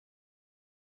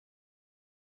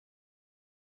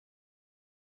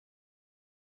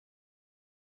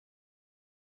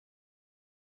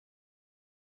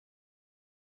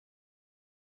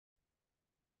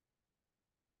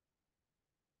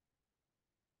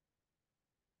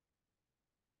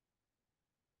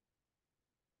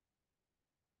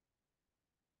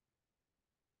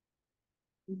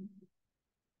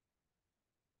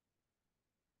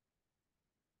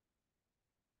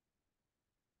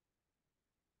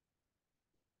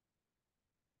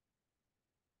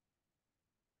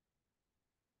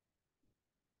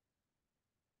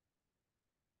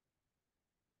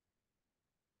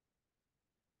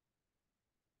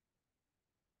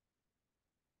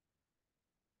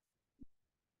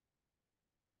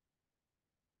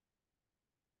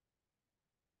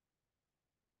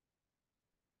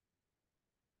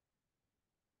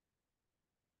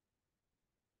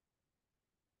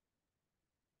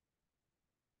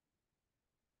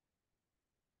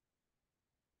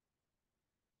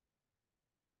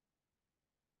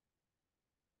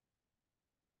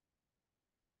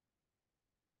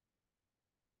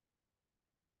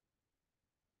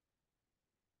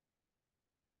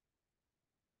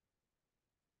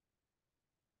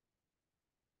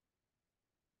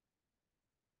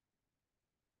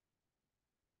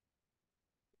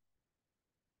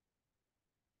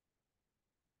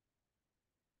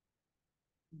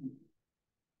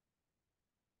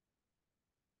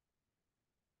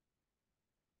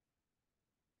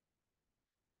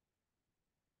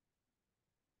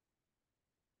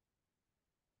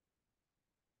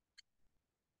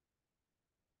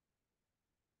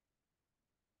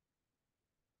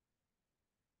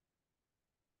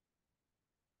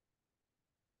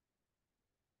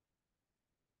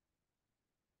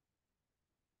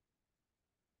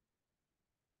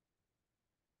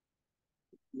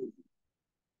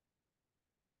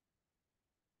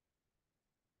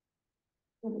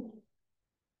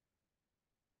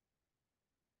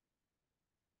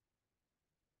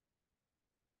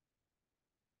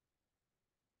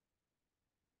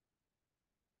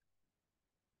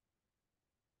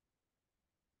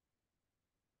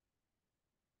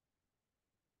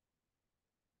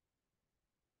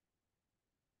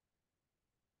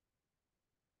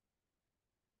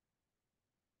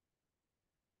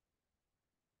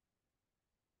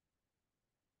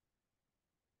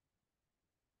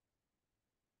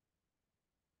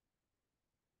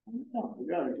We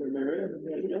got it.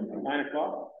 9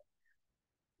 o'clock.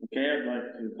 Okay, I'd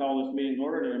like to call this meeting to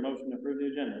order. Need a motion to approve the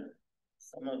agenda.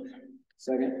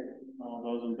 Second. All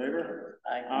those in favor?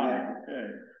 Aye. Aye. Okay,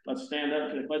 let's stand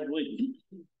up to the pledge of allegiance.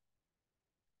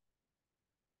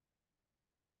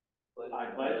 I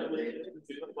pledge allegiance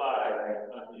to the flag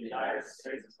of the United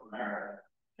States of America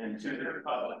and to the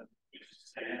republic which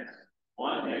stands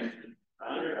one nation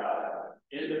under God,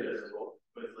 indivisible,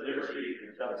 with liberty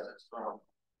and justice for all.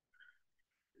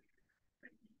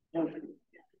 Next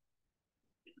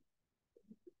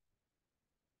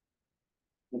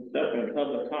up, we have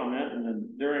public comment, and then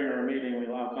during our meeting, we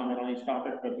allow comment on each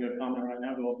topic, but if you have comment right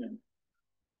now, go ahead.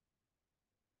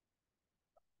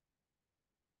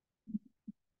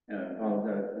 I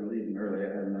apologize for leaving early. I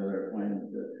had another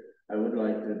appointment. I would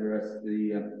like to address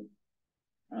the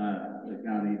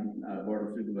county board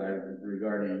of supervisors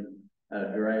regarding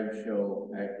drag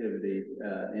show activity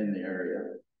in the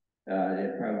area.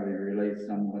 It probably relates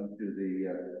somewhat to the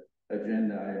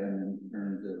agenda item in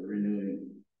terms of renewing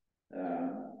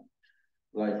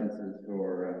licenses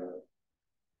for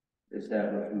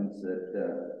establishments that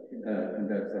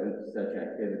conduct such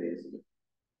activities.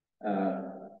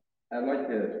 I'd like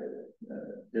to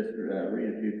just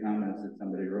read a few comments that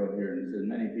somebody wrote here, and it says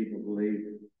many people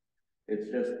believe it's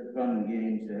just fun and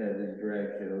games to have these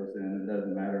drag shows, and it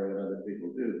doesn't matter what other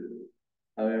people do.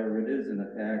 However, it is an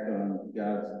attack on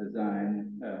God's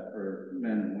design for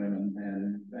men and women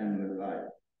and family life.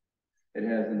 It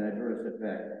has an adverse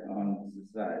effect on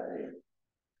society.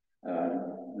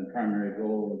 The primary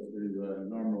goal is to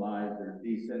normalize or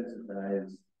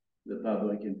desensitize the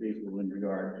public and people in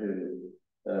regard to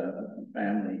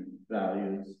family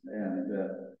values and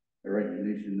the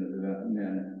recognition of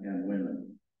men and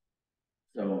women.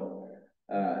 So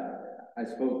I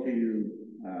spoke to you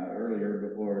earlier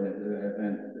before an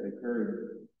event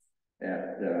occurred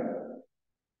at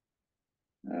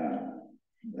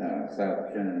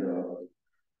South Shenandoah,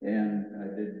 and I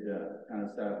did kind of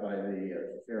stop by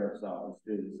the sheriff's office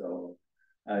too. So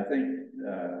I think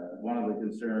one of the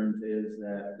concerns is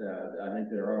that I think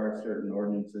there are certain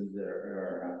ordinances that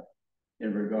are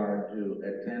in regard to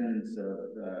attendance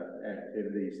of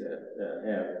activities that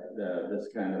have this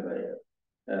kind of a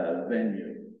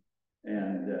venue,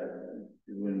 and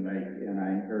I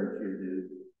encourage you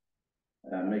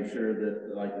to make sure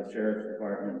that, like the sheriff's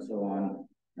department and so on,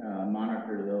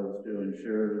 monitor those to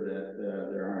ensure that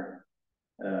there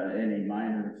aren't any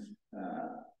minors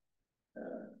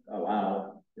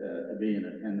allowed to be in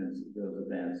attendance at those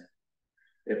events.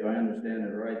 If I understand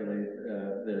it rightly,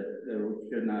 that there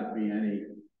should not be any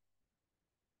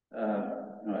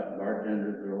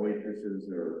bartenders or waitresses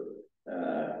or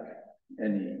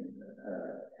any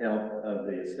help of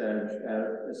the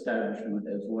establishment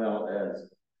as well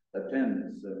as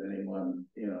attendance of anyone,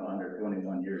 under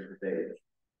 21 years of age.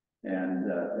 And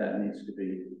that needs to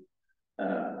be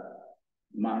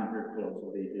monitored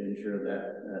closely to ensure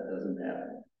that that doesn't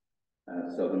happen.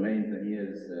 So the main thing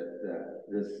is that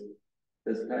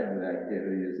this type of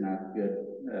activity is not good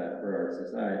for our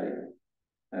society.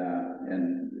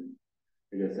 And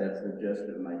I guess that's the gist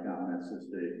of my comments, is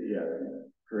to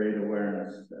create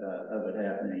awareness of it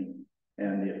happening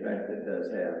and the effect it does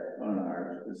have on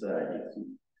our society. So,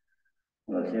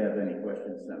 unless you have any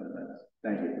questions,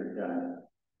 thank you for your time.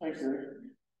 Thanks, sir.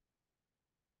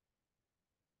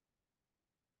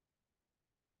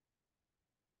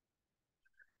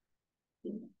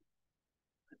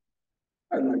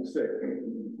 I'd like to say,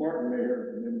 Martin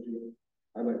Mayor and MG,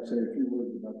 I'd like to say a few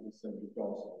words about this subject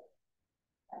also.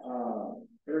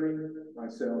 Ernie,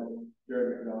 myself,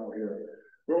 Jerry McDonald here,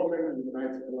 we're all members of the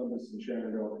Knights of Columbus in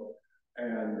Shenandoah,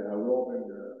 and we're all been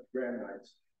the Grand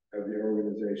Knights of the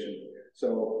organization.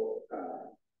 So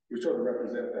we sort of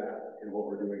represent that in what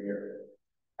we're doing here.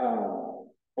 I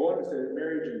want to say that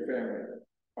marriage and family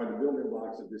are the building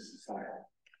blocks of this society.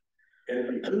 And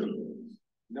it behooves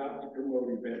not to promote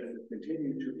events that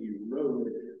continue to erode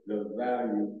the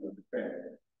value of the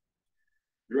family.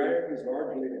 Drag is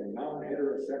largely a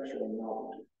non-heterosexual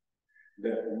novelty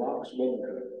that mocks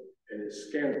womanhood and is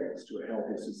scandalous to a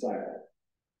healthy society.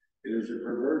 It is a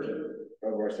perversion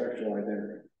of our sexual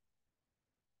identity.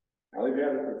 Now, they've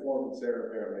had a performance there,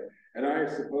 apparently, and I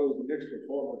suppose the next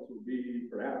performance will be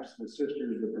perhaps the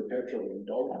Sisters of Perpetual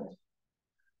Indulgence.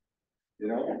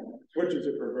 Which is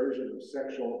a perversion of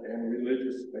sexual and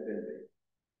religious identity.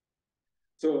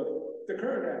 So if the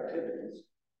current activities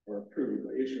are approved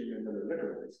by issuing another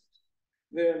liquor license,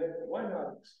 then why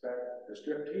not expect a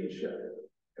striptease show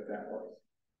at that place?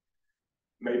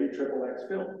 Maybe XXX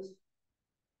films.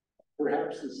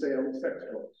 Perhaps the sale of sex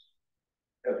toys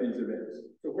at these events.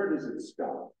 So where does it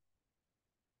stop?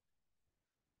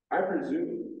 I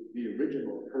presume the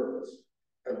original purpose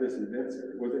of this event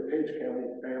center was a Page County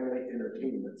family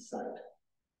entertainment site.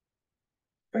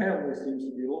 Family seems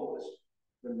to be lost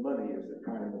when money is the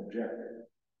prime objective.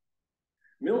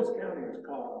 Mills County was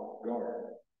caught off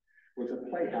guard with a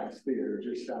playhouse theater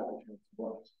just south of Council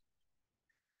Bluffs.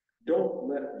 Don't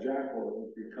let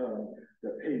Jackal become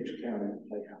the Page County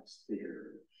Playhouse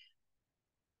Theater.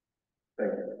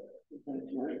 Thank you. Thank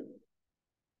you.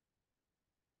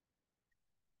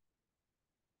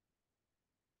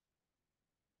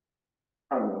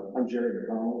 I'm Jerry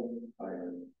McDonald. I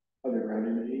live around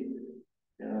Energy,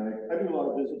 and I do a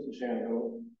lot of business in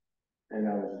Shenandoah. And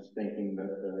I was just thinking that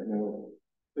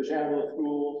the Shenandoah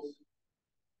schools,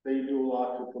 they do a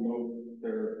lot to promote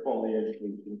their quality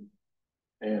education,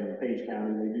 and Page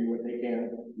County, they do what they can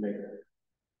to make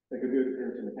a good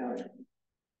difference in the county.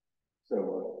 So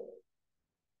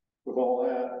with all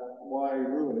that, why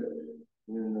ruin it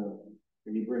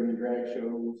when you bring in drag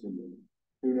shows, and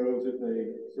who knows if they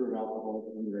serve alcohol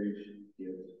to underage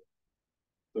kids.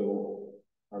 So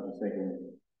I was just thinking,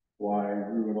 why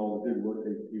ruin all the good work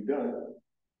that you've done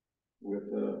with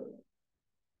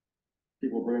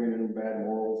people bringing in bad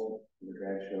morals in the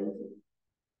drag shows?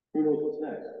 Who knows what's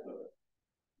next? But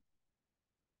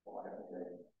all I have to say.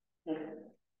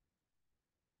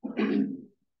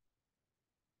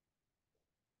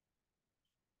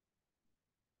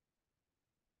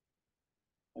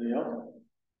 Anything else?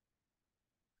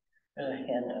 There's a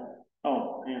hand up.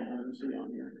 Oh, and I didn't see it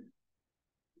on here.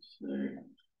 So,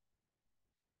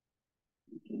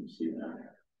 you can see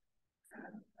that.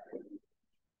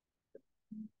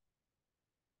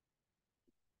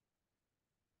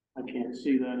 I can't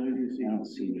see that. Who do you see? I don't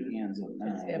see the hands up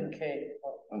now. It's MK.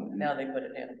 Oh, now they put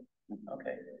it in.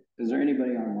 Okay. Is there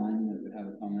anybody online that would have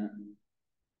a comment?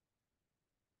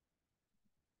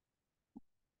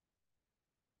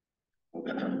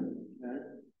 Okay.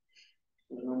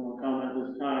 So no more comment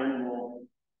this time. We'll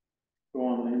go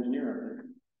on to the engineer, I think.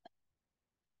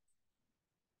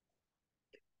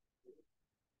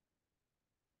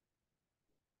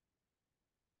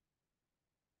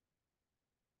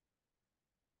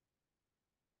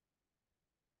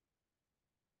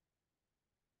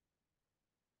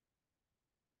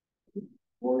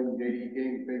 Morning, JD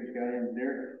King, Page County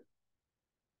Engineer.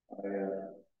 I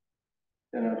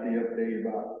sent out the update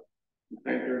about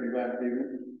 9:30 last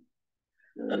evening.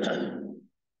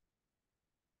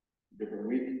 Different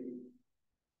week.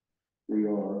 We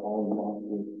are all involved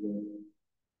with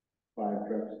 5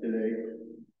 trucks today.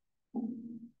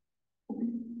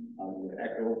 The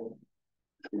Echo.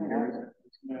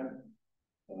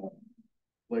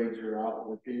 blades are out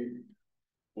working.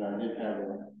 And I did have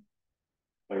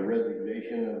a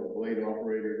resignation of a blade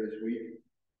operator this week.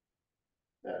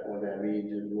 What that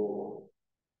means is we'll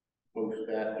post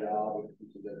that job,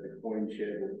 so that the coin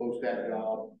shed will post that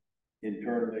job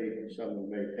internally. Someone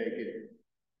may take it.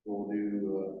 We'll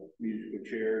do musical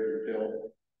chairs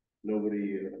until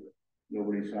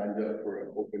nobody signs up for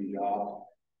an open job.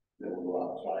 Then we'll go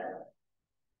outside.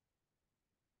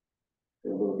 So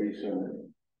there'll be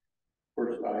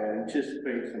I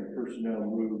anticipate some personnel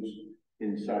moves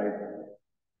inside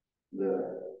the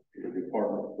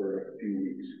department for a few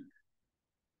weeks.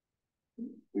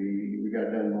 We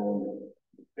got done mowing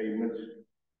the pavements.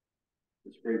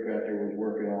 The spray patcher was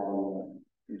working on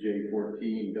the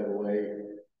J14 AA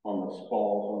on the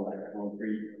spalls on that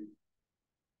concrete.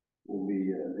 We'll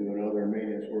be doing other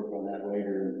maintenance work on that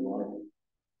later in the month.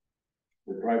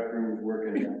 The drive crew is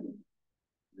working on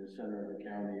the center of the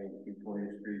county on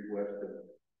 220th Street west of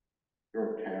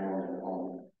Yorktown and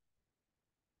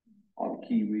on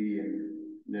Kiwi, and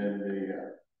then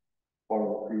the part of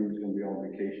the crew is going to be on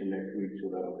vacation next week, so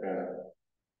that'll kind of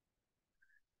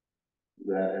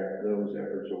those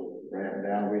efforts will ramp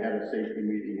down. We had a safety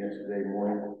meeting yesterday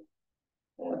morning.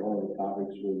 One of the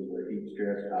topics was the heat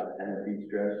stress, how to handle heat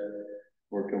stress.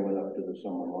 We're coming up to the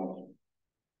summer months.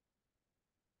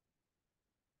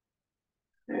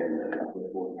 And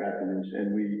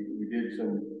and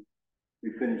we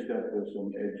finished up with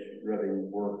some edge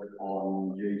rubbing work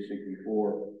on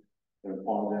J64, and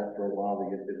upon that for a while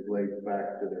to get the blades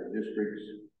back to their districts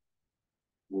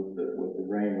with the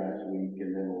rain last week,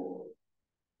 and then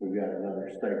we've got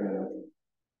another segment of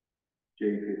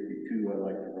J52 I'd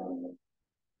like to run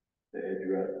the edge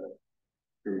rub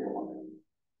through on.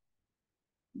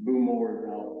 Boom mowers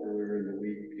out earlier in the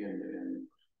week, and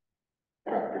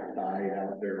tractor died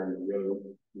out there on the road.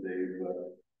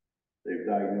 They've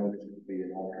diagnosed it to be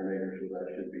an alternator, so that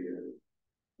should be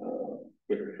a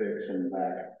quick fix and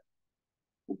back.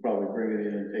 We'll probably bring it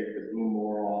in and take the boom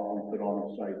mower off and put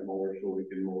on a site mower so we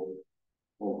can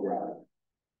mow ground.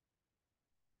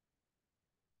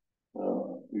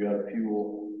 We got a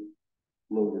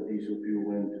load of diesel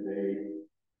fuel in today,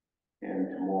 and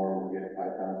tomorrow we'll get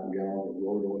 5,000 gallons of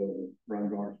road oil and run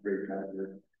guard spray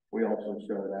transfer. We also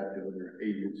sell that to other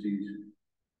agencies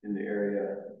in the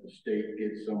area. The state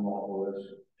gets some off of us,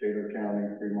 Taylor County,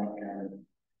 Fremont County,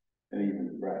 and even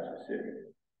Nebraska City.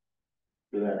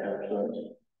 So that helps us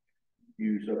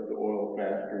use up the oil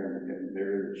faster, and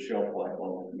there is a shelf life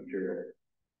on this material.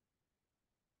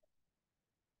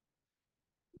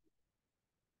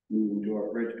 Moving to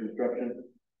our bridge construction.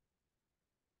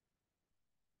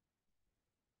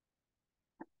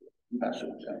 That's it.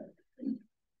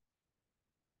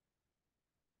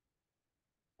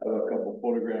 I have a couple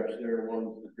photographs there.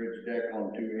 One's the bridge deck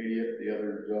on 280th, the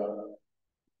other's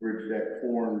bridge deck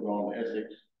forms on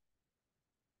Essex.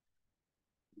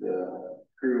 The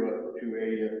crew up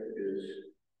 280th is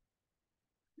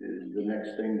the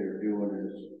next thing they're doing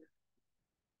is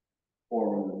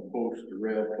forming the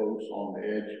rail posts on the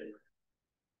edge.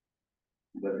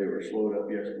 But they were slowed up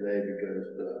yesterday because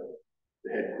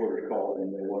the headquarters called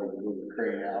and they wanted to move the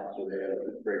crane out, so they had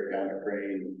to break down the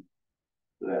crane.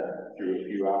 That through a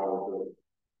few hours of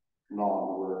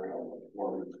non-work on the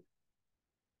forming.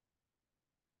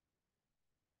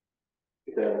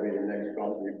 That'll be the next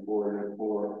concrete poured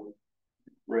for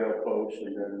rail posts,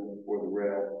 and then for the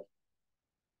rail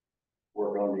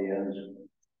work on the ends.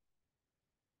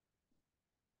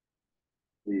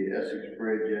 The Essex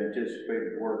Bridge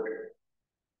anticipated work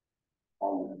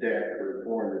on the deck, or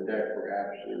pouring the deck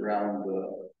perhaps around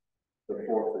the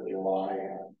 4th of July,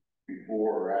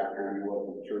 before or after, he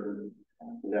wasn't certain.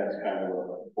 That's kind of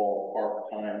a ballpark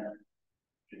time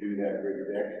to do that bridge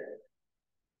deck.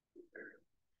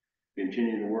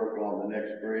 Continue to work on the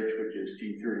next bridge, which is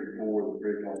T34, the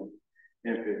bridge on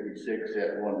M56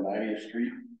 at 190th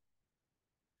Street.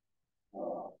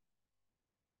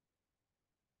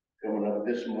 Coming up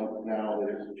this month now,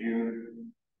 that is June.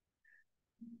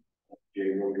 J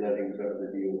Road lettings of the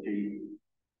DOT.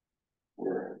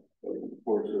 We're, of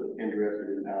course,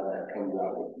 interested in how that comes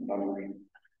out with the numbers.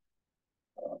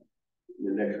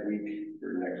 The next week,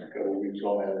 or next couple of weeks,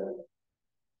 I'll have a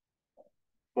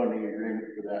funding agreement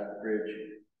for that bridge,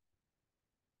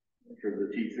 for the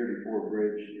T34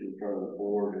 bridge in front of the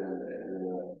board, and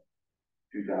the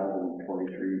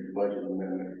 2023 budget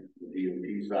amendment, the DOT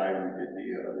side. We did the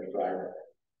other side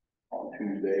on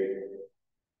Tuesday,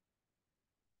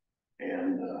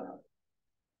 and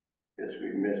guess we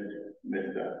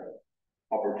missed that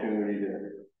opportunity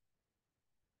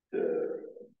to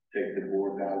take the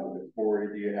board down to the quarry.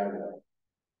 Do you have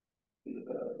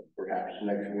perhaps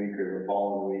next week or the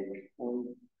following week.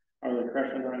 Are they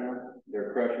crushing right now?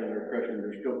 They're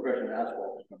still crushing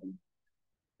asphalt.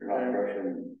 They're not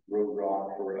crushing road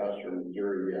rock for us or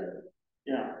Missouri yet.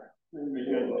 Yeah, it'd be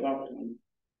good to talk to them.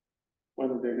 When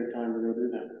would be a good time to go do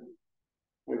that?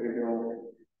 We could go.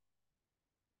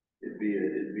 It'd be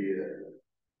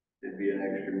an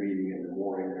extra meeting in the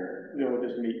morning there. We'll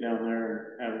just meet down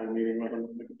there and have a meeting with them.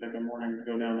 We could take a morning to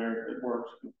go down there if it works.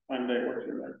 Find a day works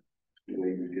for them.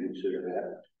 We would consider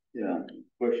that. Yeah.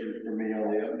 Questions for me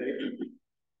on the update?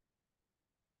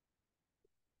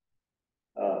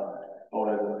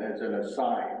 As an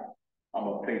aside, I'm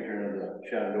a patron of the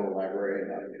Shenandoah Library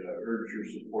and I urge your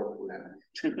support for them.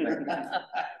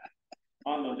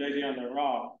 On the JD on the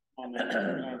rock, on the, I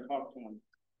talked to them.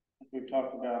 We've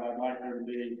talked about, I'd like there to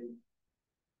be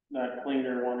that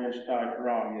cleaner 1 inch type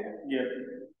rock. Yet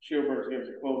Shieldberg gives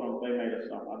a quote on if they made us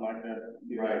some. I'd like that.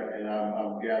 Right, and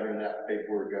I'm gathering that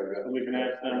paperwork. I've got. We can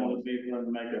ask them what it's for them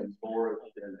to make it. For us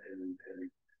and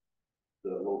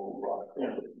the local rock.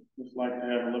 Yeah, just like to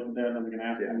have a look at that and we can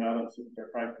ask them about it, see what their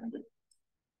price can be.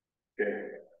 Okay,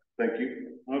 thank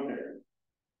you. Okay.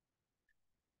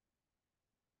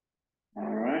 All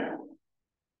right.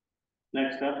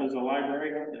 Next up is a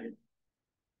library update.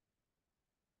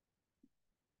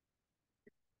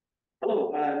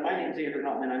 Hello, my name is Andrew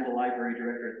Hopman. I'm the library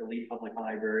director at the Lee Public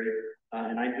Library,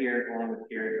 and I'm here along with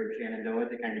Gary from Shenandoah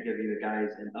to kind of give you guys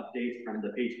an update from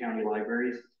the Page County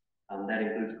libraries. That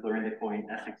includes Clarinda, Coin,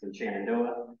 Essex, and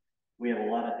Shenandoah. We have a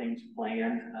lot of things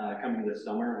planned coming this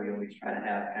summer. We always try to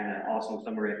have kind of awesome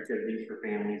summer activities for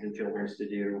families and children to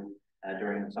do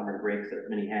during the summer breaks that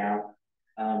many have.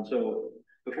 So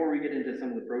before we get into some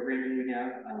of the programming we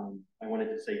have, I wanted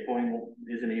to say Coin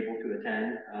isn't able to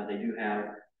attend. They do have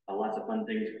lots of fun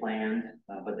things planned,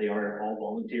 but they are all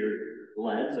volunteer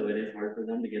led, so it is hard for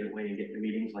them to get away and get to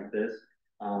meetings like this.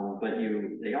 But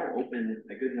they are open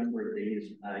a good number of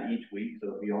days each week,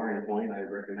 so if you are in Coin, I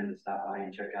would recommend to stop by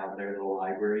and check out their little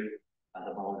library.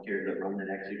 The volunteers that run that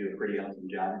actually do a pretty awesome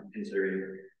job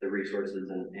considering the resources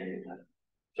and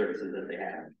services that they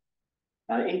have.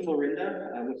 In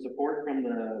Clarinda, with support from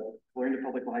the Clarinda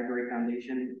Public Library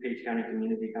Foundation, Page County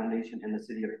Community Foundation, and the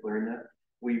City of Clarinda,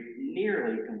 we've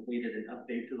nearly completed an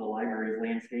update to the library's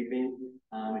landscaping.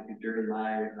 If you've driven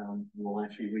by in the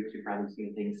last few weeks, you've probably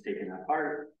seen things taken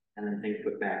apart and then things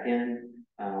put back in.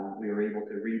 We were able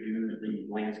to redo the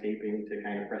landscaping to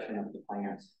kind of freshen up the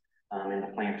plants and the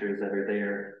planters that are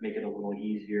there, make it a little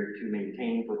easier to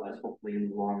maintain for us, hopefully in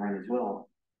the long run as well.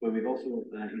 But we've also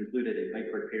included a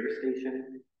bike repair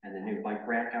station and a new bike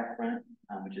rack out front,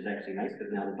 which is actually nice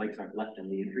because now the bikes aren't left in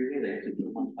the entryway, they actually put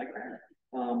them on the bike rack.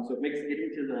 So it makes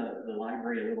getting to the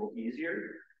library a little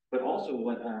easier. But also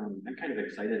what I'm kind of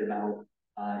excited about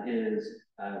is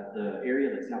the area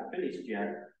that's not finished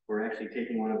yet. We're actually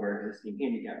taking one of our existing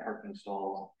handicap parking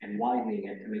stalls and widening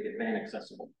it to make it van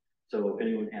accessible. So if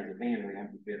anyone has a van,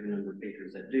 we have a number of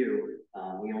patrons that do.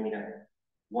 We only have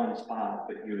one spot,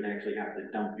 but you would actually have to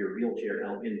dump your wheelchair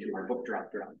out into our book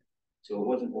drop truck. So it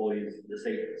wasn't always the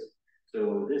safest.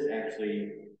 So this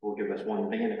actually will give us one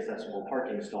van accessible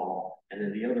parking stall, and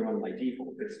then the other one by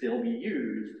default could still be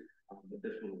used, but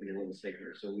this one will be a little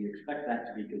safer. So we expect that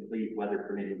to be complete, weather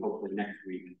permitting, hopefully next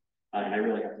week. And I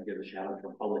really have to give a shout out to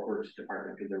the Public Works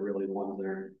Department because they're really the ones that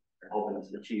are helping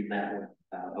us achieve that with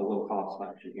a low cost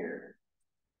option here.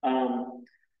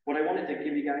 What I wanted to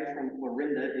give you guys from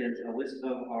Clarinda is a list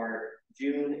of our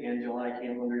June and July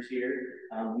calendars here.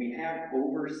 We have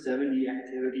over 70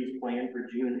 activities planned for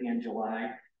June and July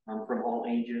from all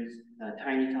ages,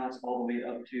 tiny tots all the way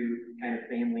up to kind of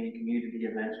family and community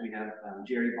events. We have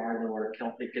Jerry Barlow, our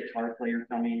Celtic guitar player,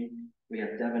 coming. We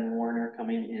have Devin Warner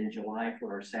coming in July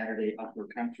for our Saturday Outdoor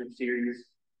Concert Series.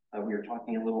 We were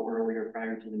talking a little earlier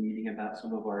prior to the meeting about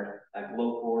some of our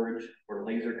glow forge or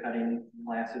laser cutting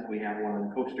classes. We have one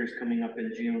on coasters coming up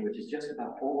in June, which is just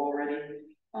about full already.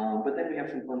 But then we have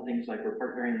some fun things like we're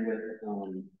partnering with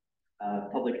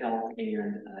Public Health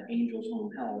and Angels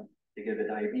Home Health to give a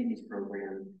diabetes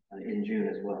program in June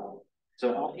as well.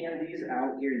 So I'll hand these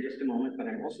out here in just a moment, but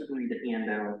I'm also going to hand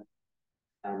out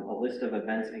a list of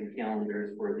events and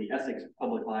calendars for the Essex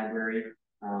Public Library.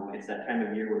 It's that time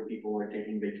of year where people are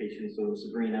taking vacation, so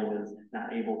Sabrina was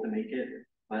not able to make it,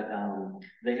 but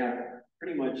they have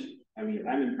pretty much, I mean,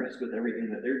 I'm impressed with everything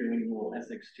that they're doing in little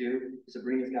Essex too.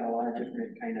 Sabrina's got a lot of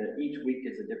different kind of, each week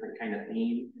is a different kind of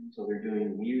theme, so they're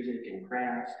doing music and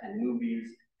crafts and movies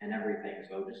and everything,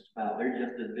 so just about, they're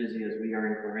just as busy as we are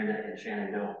in Clarinda and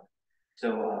Shenandoah.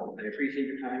 So I appreciate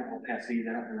your time. I'll pass these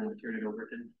out and then I'll turn it over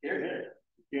to Derek.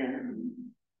 Yeah.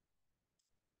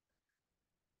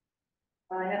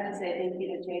 Well, I have to say thank you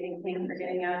to J.D. King for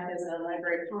getting out his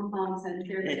library pom-poms and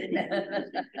here.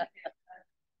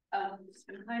 I'm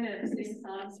kind of sing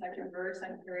song, second verse.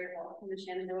 I'm very well from the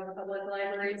Shenandoah Public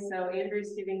Library. So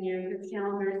Andrew's giving you his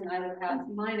calendars and I will pass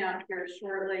mine out here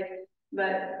shortly.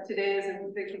 But today is a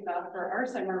big kickoff for our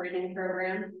summer reading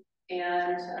program.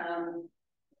 And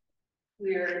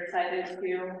we are excited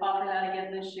to offer that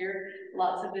again this year.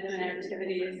 Lots of different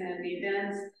activities and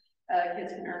events.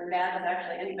 Kids can earn badges.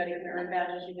 Actually, anybody can earn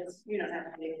badges. You don't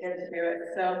have to be a kid to do it.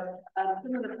 So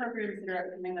some of the programs that are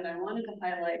upcoming that I wanted to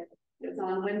highlight is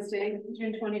on Wednesday,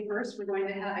 June 21st. We're going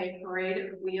to have a parade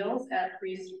of wheels at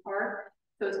Priest Park.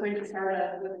 So it's going to start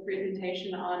with a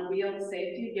presentation on wheel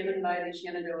safety given by the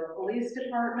Shenandoah Police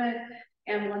Department.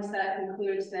 And once that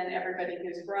concludes, then everybody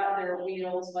who's brought their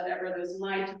wheels, whatever those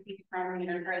might be from,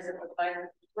 price of a bike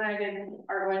wagon,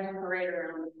 are going to parade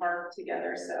around the park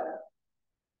together. So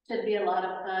should be a lot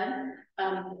of fun.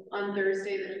 On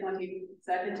Thursday, the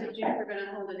 22nd of June, we're going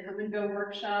to hold a come and go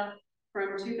workshop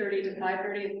from 2:30 to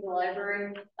 5:30 at the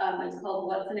library. It's called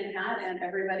What's in a Hat, and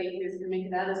everybody who's coming to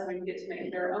that is going to get to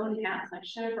make their own hats. I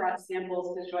should have brought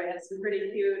samples because Joy has some pretty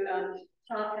cute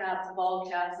top hats, ball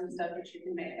caps, and stuff that you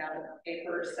can make out of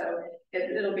paper. So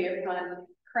it'll be a fun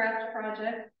craft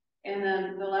project. And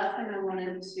then the last thing I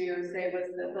wanted to say was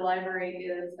that the library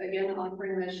is again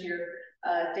offering this year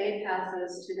day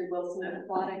passes to the Wilson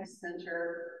Aquatics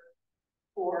Center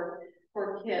for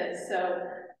kids. So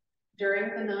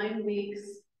during the 9 weeks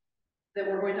that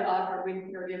we're going to offer,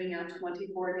 we're giving out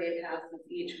 24 day passes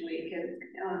each week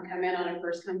and come in on a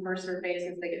first come first served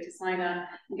basis. They get to sign up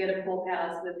and get a full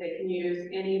pass that they can use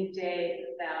any day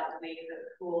that week that the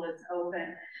pool is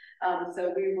open.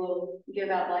 So we will give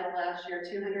out, like last year,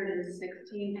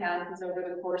 216 passes over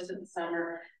the course of the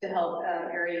summer to help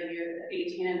area youth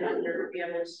 18 and under be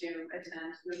able to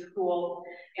attend the pool.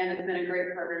 And it's been a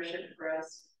great partnership for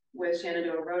us with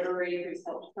Shenandoah Rotary, who's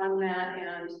helped fund that,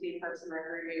 and the Parks and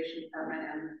Recreation Department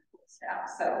and staff.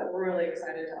 So we're really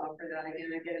excited to offer that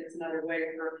again. Again, it's another way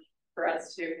for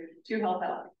us to help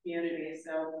out the community.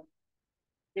 So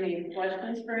any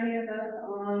questions for any of us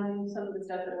on some of the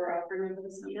stuff that we're offering over the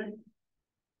summer?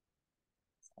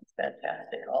 Sounds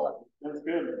fantastic, all of it. That's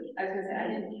good. I was gonna say, I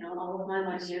didn't count all of mine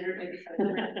like Andrew did.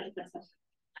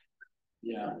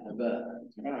 Yeah, I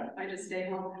bet. I just stay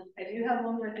home. I do have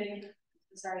one more thing.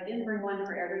 Sorry, I didn't bring one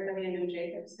for everybody. I know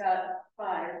Jacob's got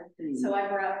 5. So I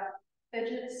brought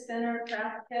fidget spinner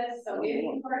craft kits. So if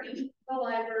you are in the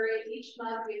library, each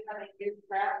month we have a new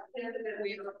craft kit that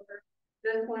we offer.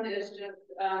 This one is just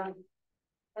a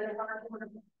cardboard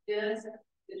disc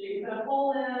that you put a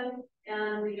hole in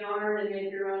and the yarn and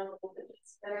make your own little fidget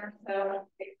spinner. So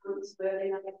it comes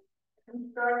with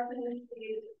instructions,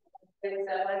 things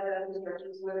that like the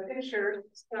instructions with pictures.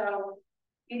 So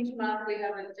each month we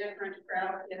have a different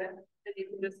craft kit that you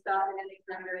can just stop at any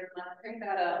time during the month, pick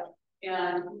that up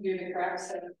and do the crafts.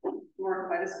 So we're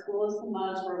quite as cool as the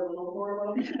mugs. We're a little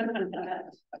more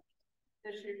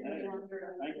this year can be on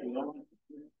through. Thank you.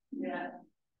 Yeah.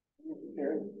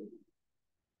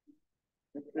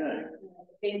 Okay.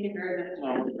 Thank you very much.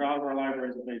 No, we're proud of our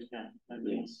libraries in Page County.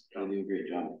 Yes, they do a great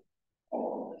job.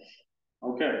 Oh.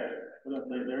 Okay. Put up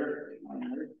there.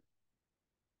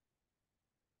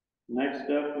 Next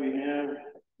up, we have.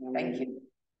 Thank you.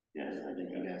 Yes, I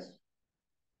think you guys.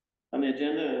 On the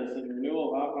agenda is the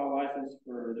renewal of alcohol license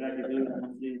for Jackie Blue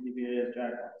and CDBA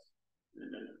Jack.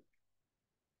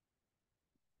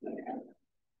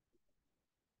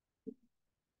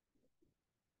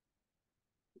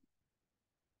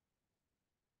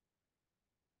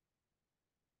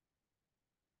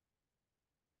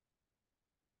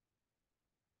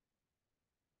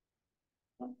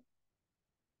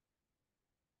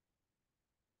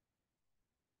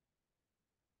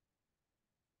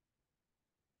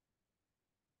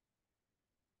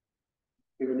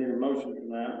 We would need a motion for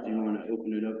that. Do you want to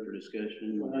open it up for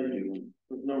discussion? Or do you want?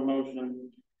 There's no motion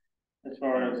as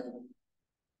far as.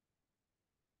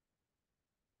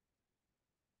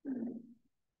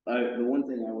 The one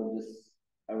thing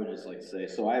I would just like to say,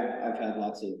 so I've had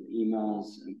lots of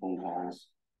emails and phone calls,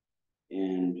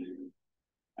 and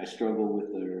I struggle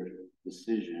with their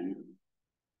decision,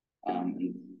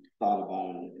 and thought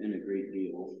about it in a great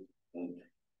deal of,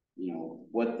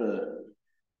 what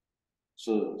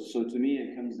so to me,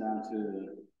 it comes down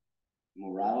to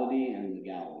morality and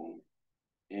legality,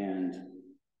 and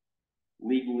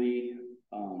legally,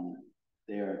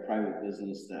 they are a private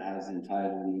business that has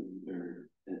entitled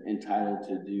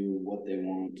to do what they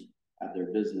want at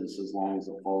their business as long as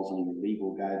it falls under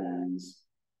legal guidelines,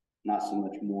 not so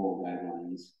much moral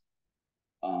guidelines.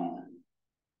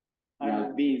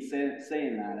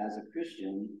 saying that as a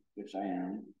Christian, which I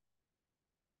am,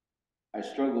 I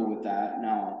struggle with that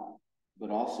now, but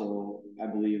also I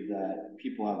believe that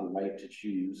people have the right to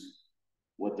choose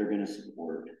what they're going to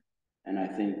support. And I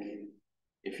think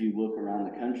if you look around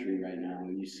the country right now,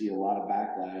 you see a lot of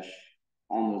backlash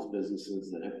on those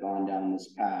businesses that have gone down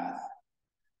this path.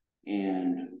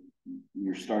 And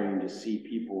you're starting to see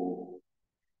people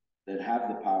that have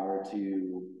the power to,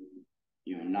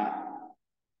 you know, not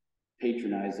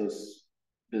patronize those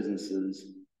businesses,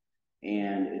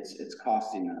 and it's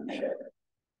costing them.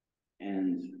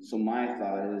 And so my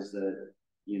thought is that,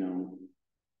 you know,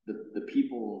 the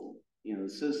people, you know, the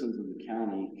citizens of the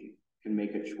county can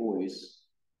make a choice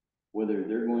whether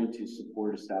they're going to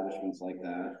support establishments like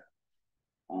that.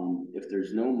 If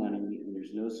there's no money and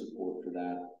there's no support for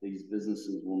that, these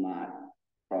businesses will not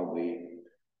probably,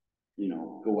 you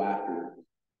know, go after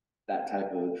that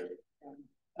type of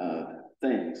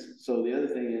things. So the other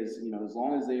thing is, you know, as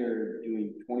long as they are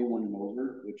doing 21 and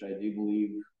over, which I do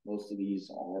believe most of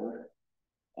these are,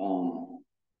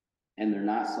 and they're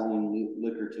not selling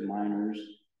liquor to minors,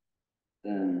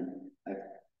 then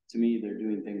to me, they're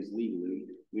doing things legally.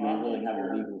 We don't really have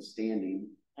a legal standing.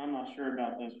 I'm not sure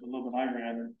about this, but a little bit I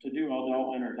read, to do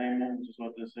adult entertainment, which is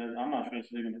what this is, I'm not sure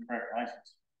it's even the correct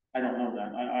license. I don't know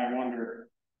that. I wonder,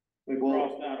 we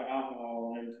crossed out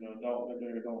alcohol into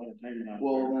doing adult entertainment.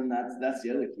 Well, then that's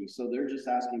the other key. So they're just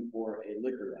asking for a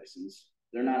liquor license.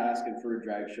 They're not asking for a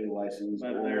drag show license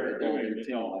but or they're adult doing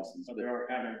entertainment license. But they are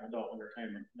having adult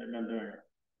entertainment. They've been doing it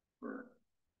for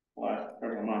the last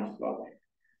several months. So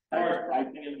as far as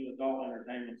crossing into adult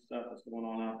entertainment stuff that's going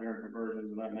on out there,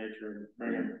 perversions of that nature,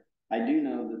 bringing. I do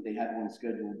know that they had one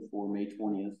scheduled for May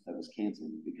 20th that was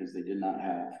canceled because they did not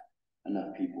have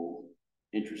enough people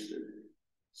interested.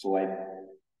 So I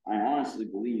honestly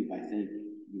believe, I think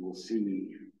you will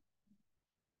see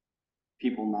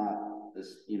people not,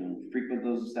 you know, frequent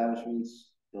those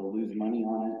establishments. They'll lose money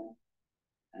on it.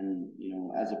 And, you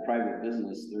know, as a private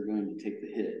business, they're going to take the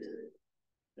hit.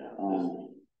 Yeah.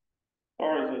 As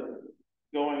far as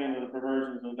going into the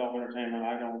perversions of adult entertainment,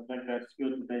 I don't think that's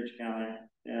good for Page County.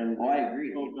 And I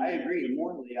agree.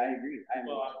 Morally, I agree. I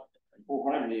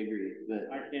wholeheartedly agree. But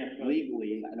I can't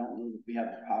legally, I don't know that we have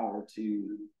the power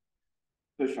to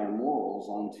push our morals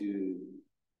onto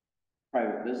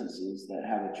private businesses that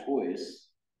have a choice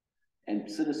and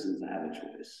citizens that have a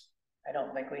choice. I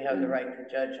don't think we have the right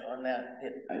to judge on that.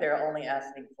 They're only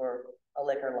asking for a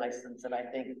liquor license, and I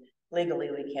think legally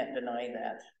we can't deny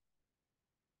that.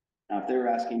 Now, if they were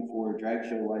asking for a drag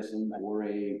show license or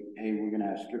hey, we're gonna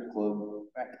have a strip club,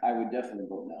 right, I would definitely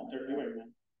vote no. They're doing that.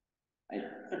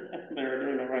 They're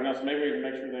doing that right now, so maybe we can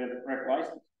make sure they have the correct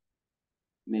license.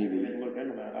 Maybe. We can look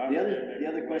into that. The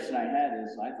other question I had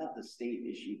is, I thought the state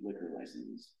issued liquor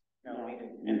licenses. No, we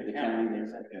didn't. And the county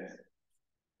does. Okay.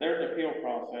 There's an appeal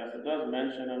process. It does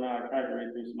mention, and I tried to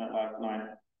read through some of that last night.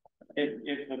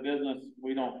 If the business,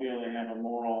 we don't feel they have a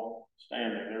moral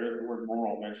standing, there is the word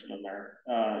moral mentioned in there,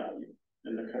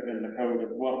 in the code of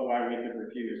why we could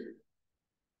refuse.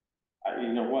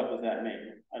 You know, what does that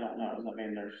mean? I don't know. Does that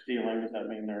mean they're stealing? Does that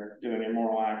mean they're doing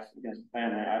immoral acts against the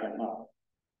family? I don't know.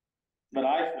 But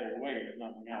I say wait, if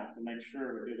nothing else, to make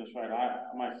sure we do this right.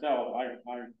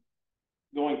 I'm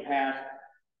going past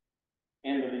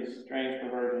into these strange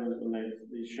perversions and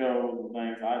these shows and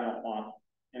things. I don't want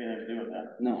anything to do with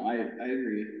that. No, I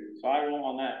agree. So I will,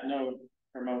 on that note,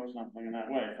 promote something in that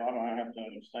way. So I don't have to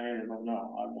abstain or go,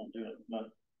 no, I won't do it.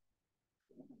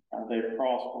 But they've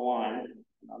crossed the line.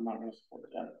 I'm not going to support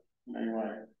that in any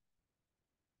way.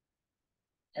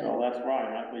 So that's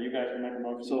right. But you guys can make a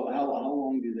motion. So how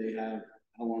long do they have?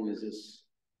 How long does this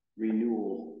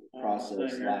renewal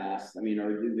process last? I mean,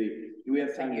 or do we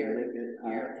have time to look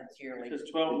at? It's yearly. It's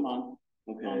 12 months.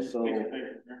 Okay, so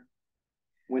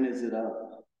when is it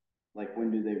up? Like,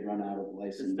 when do they run out of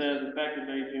license? It says effective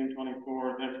date June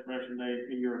 24th, expiration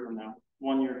date a year from now.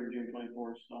 1 year from June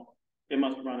 24th, so it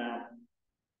must run out.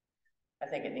 I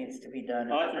think it needs to be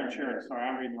done. Oh, that's their insurance. Sorry,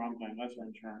 I'm reading the wrong thing. That's their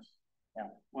insurance. Yeah.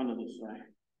 When did this say?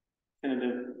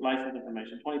 Tentative license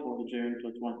information, 24th of June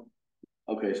to 20.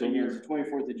 Okay, so it's the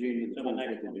 24th of June to the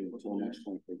 24th of June, until the next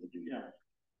 24th of June. Yeah.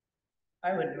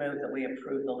 I would move that we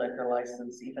approve the liquor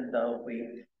license, even though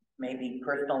we maybe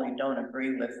personally don't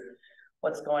agree with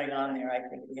what's going on there. I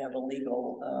think we have a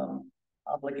legal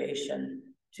obligation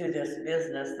to this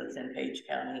business that's in Page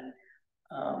County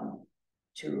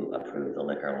to approve the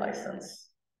liquor license,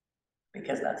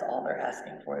 because that's all they're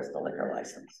asking for is the liquor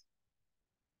license.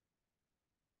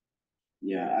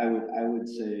 Yeah, I would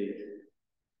say,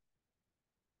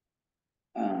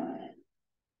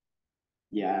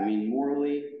 yeah, I mean,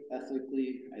 morally,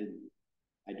 ethically,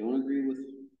 I don't agree with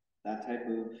that type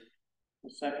of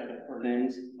Second it for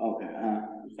things. Okay,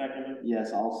 second.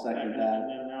 yes, I'll second that. And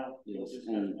then now Yes,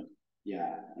 and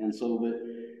yeah, and so, but,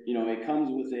 you know, it comes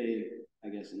with a, I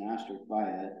guess, an asterisk by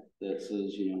it that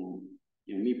says, you know,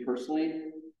 me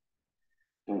personally,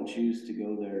 don't choose to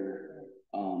go there.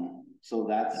 So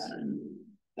that's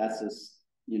a,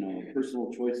 you know,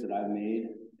 personal choice that I've made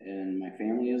and my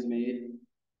family has made.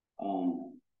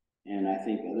 And I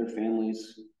think other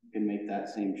families can make that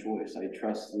same choice. I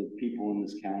trust the people in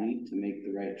this county to make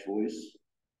the right choice.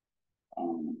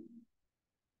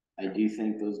 I do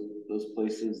think those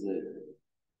places that,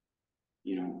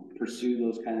 you know, pursue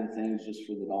those kind of things just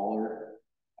for the dollar,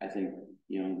 I think,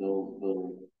 you know,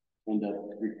 they'll end up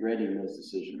regretting those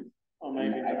decisions. Well,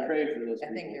 maybe I pray for those I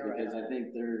think people you're because right. I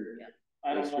think they're. Yeah.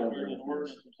 I don't know if there's an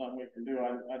ordinance or something we can do. I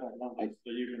don't know that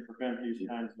you can prevent these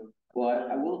kinds of. Well,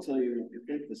 I will tell you,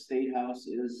 I think the State House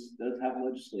does have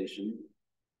legislation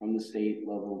from the state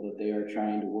level that they are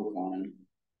trying to work on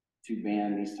to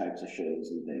ban these types of shows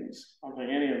and things. I don't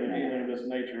think anything of this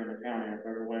nature in the county, if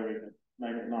there's a way we can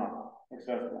make it not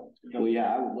accessible. Well,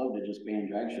 yeah, I would love to just ban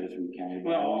drag shows from the county.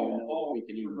 Well, all we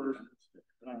can even. versions.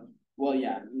 Well,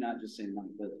 yeah, I'm not just saying that,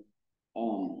 but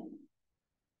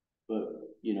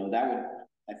you know,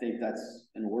 I think that's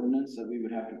an ordinance that we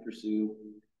would have to pursue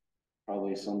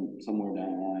probably somewhere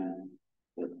down the line.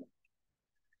 But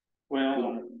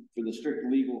well, for the strict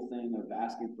legal thing of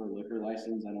asking for a liquor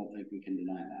license, I don't think we can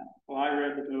deny that. well, I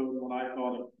read the code when I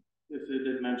thought it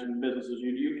did mention businesses,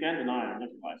 you can deny a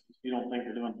liquor license. You don't think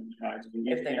they're doing things right.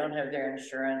 If they don't have their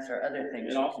insurance or other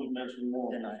things. It also mentioned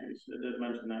moral issues. It did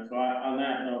mention that. So on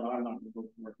that note, I'm not gonna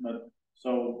vote for it, but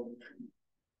so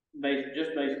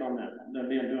based on that, them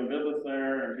doing business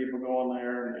there and people going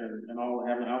there and all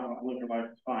having alcohol liquor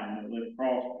license, fine. But they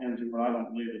cross into what I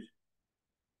don't believe is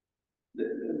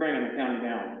bringing the county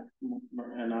down,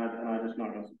 and I just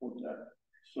not gonna support that.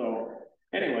 So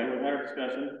anyway, we've had our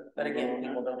discussion. But again,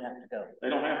 people don't have to go. They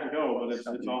don't have to go, but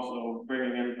it's also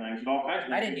bringing in things, and all kinds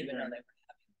of. I didn't even know they were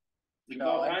having. There's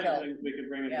all kinds of things we could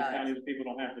bring into the county that people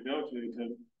don't have to go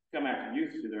to come after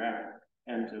youth to their after,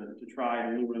 and to try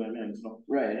and lure them in, so.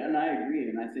 Right, and I agree,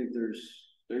 and I think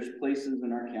there's places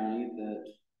in our county that,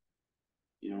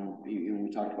 you know, we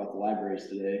talked about the libraries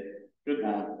today. Good.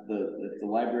 If the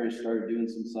library started doing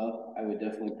some stuff, I would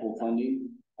definitely pull funding.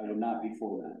 I would not be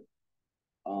for that.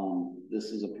 This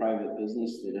is a private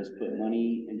business that has put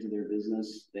money into their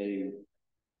business.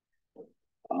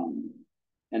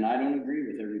 And I don't agree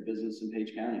with every business in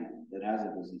Page County that has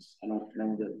a business. I don't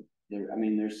know that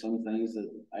there's some things that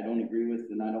I don't agree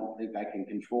with, and I don't think I can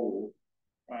control.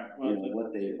 Right. Well, you know,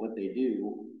 what they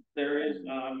do. There is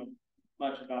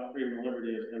much about freedom and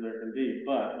liberty as there can be,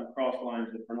 but you cross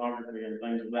lines with pornography and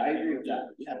things of that. I agree with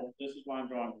that. Yeah. So this is why I'm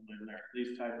drawing the line there.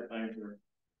 These type of things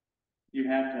you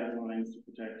have to have lines to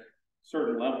protect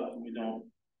certain levels, and we don't.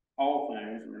 All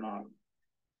things are not.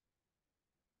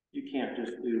 You can't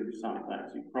just do some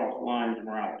things. You cross lines of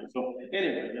morality. So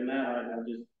anyway, in that I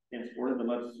just can't support it.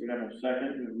 But we have a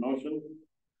second, we have a motion,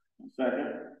 a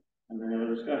second, and then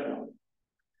another discussion on it.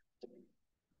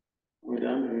 We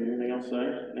done? Do we have anything else to say?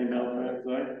 Anything else to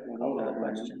say? Call for the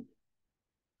question.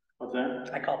 What's that?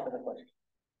 I call for the question.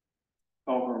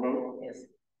 Call for a vote? Yes.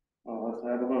 Well, let's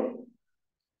have a vote.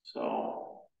 So,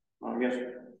 I guess,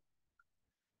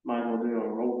 might as well do a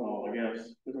roll call, I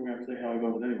guess, because we're gonna say how we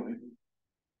voted anyway.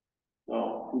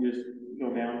 So, you just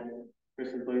go down,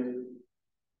 Kristen, please.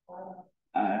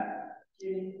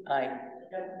 Aye.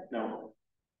 No.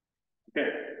 Okay.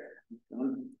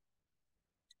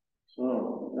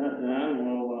 So, that done,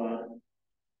 we'll,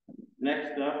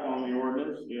 next up on the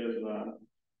ordinance is,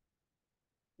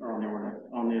 or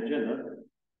on the agenda,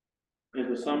 is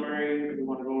the summary. We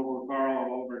want to go over, Carl,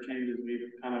 all of our changes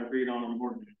we've kind of agreed on the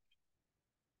board meeting.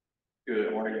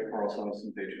 Good morning, Carl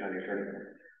Sonesson, Page County Attorney.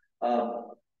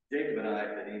 Jacob and I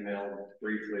had emailed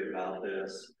briefly about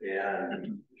this,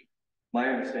 and my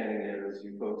understanding is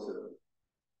you folks have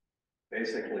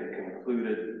basically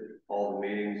concluded all the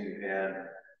meetings you've had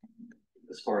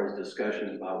as far as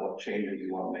discussions about what changes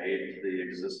you want made to the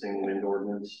existing wind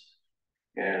ordinance.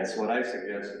 And so what I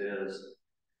suggest is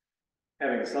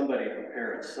having somebody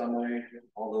prepare a summary of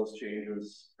all those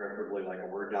changes, preferably like a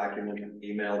Word document,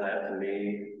 email that to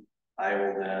me. I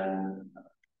will then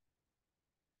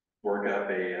work up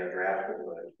a draft of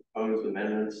proposed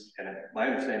amendments. And my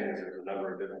understanding is there's a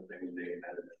number of different things being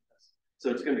amended in this. So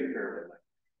it's going to be fairly lengthy.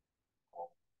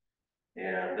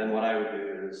 And then what I would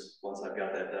do is, once I've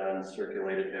got that done,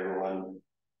 circulate it to everyone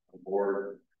on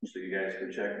board so you guys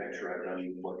can check, make sure I've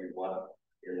done what you want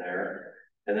in there.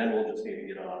 And then we'll just need to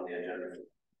get on the agenda.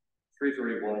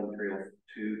 331,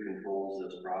 302 controls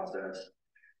this process.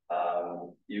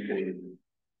 You can,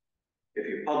 if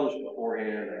you publish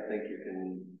beforehand, I think you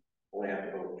can only have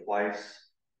to vote twice,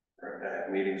 or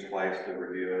have meetings twice to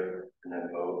review it and then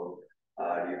vote.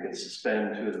 You can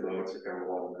suspend 2 of the votes if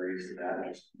everyone agrees to that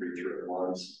and just read through it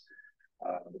once.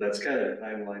 But that's kind of the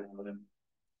timeline on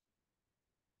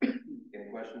it. Any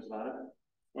questions about it?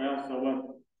 Well, so what,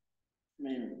 I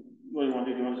mean, what do you want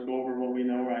to do? Do you want to go over what we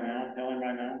know right now, tell him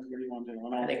right now? What do you want to do?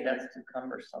 I think that's too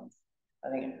cumbersome. I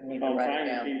think we need to I'm write trying it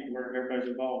to down. keep where everybody's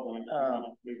involved in it.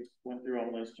 We went through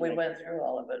all this. We went through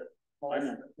all of it.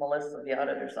 Melissa, the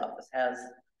auditor's office has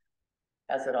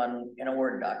it in a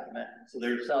Word document. So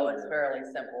it's fairly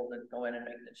simple to go in and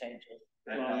make the changes.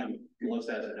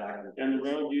 Melissa has a document. And the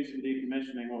road use and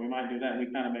decommissioning, well, we might do that.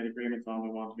 We kind of made agreements on, we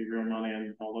want to be real money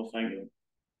and all those things.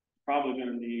 Probably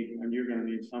gonna need, and you're gonna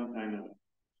need some kind of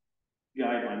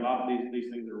guideline. A lot of these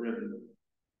things are written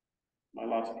by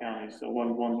lots of counties, so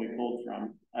ones we pulled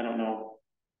from, I don't know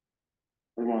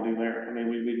what we want to do there. I mean,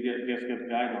 we get the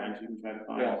guidelines, you can try to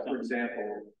find. Well, for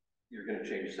example, you're gonna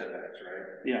change setbacks, right?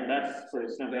 Yeah, that's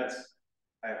pretty simple.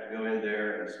 I have to go in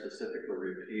there and specifically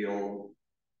repeal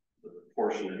the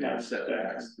portion of that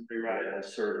setbacks. Right. And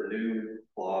insert a new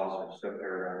clause or step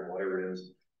or whatever it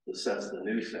is that sets the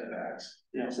new setbacks.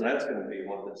 Yeah. So that's gonna be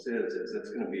what this is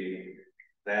it's gonna be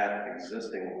that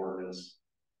existing ordinance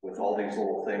with all these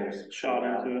little things shot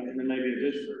into it, and then maybe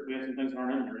addition, we have some things that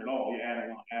aren't in there at all, you add a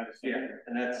yeah,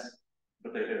 and it's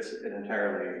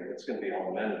gonna be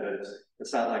all amended, but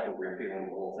it's not like we're repealing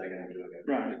the whole thing and doing it.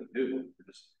 Right. New one.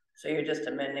 So you're just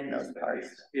amending those parts.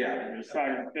 Yeah. And just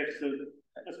trying to fix it.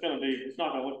 It's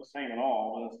not gonna look the same at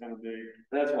all, but it's gonna be.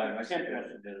 That's why my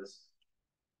suggestion is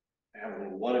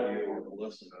having one of you or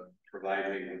Melissa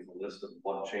provide me with a list of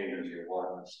what changes you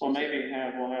want. Well, maybe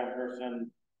we'll have her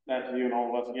send that to you and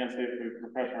all of us again, see if we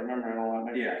refresh our memory and all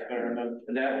that. Yeah. There, and then.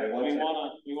 And that way, We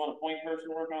want a point person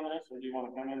to work on this, or do you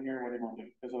want to come in here? What do you want to do?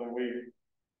 Because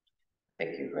I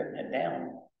think you've written it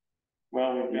down.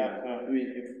 well, we've got, I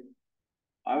mean, if,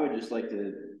 I would just like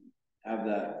to have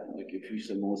that, like, if you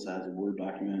said Melissa has a Word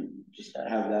document, just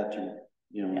have that to,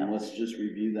 let's just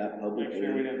review that publicly. make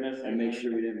sure we didn't miss anything. And make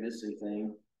sure we didn't miss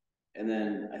anything. And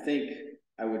then I think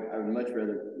I would much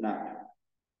rather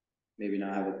maybe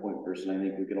not have a point person. I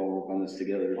think we could all work on this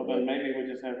together. Well, then maybe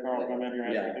we just have Carl come in here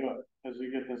and do it, as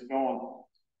we get this going.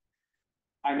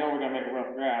 I know we're gonna make a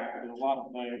rough draft, but there's a lot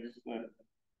of things that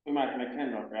we might have to make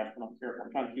 10 rough drafts, but I'm careful.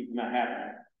 I'm trying to keep them that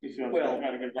happening. You see what I'm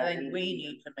trying to get? I think we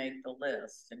need to make the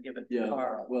list and give it to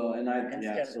Carl. Well, and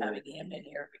instead of having him in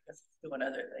here because he's doing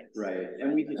other things. Right,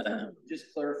 and we could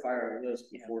just clarify our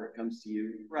list before it comes to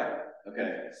you. Right.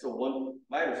 Okay. So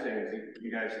my understanding is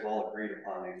you guys have all agreed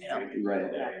upon these changes.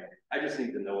 Right. I just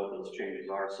need to know what those changes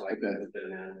are, so I can put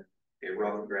them in a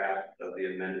rough draft of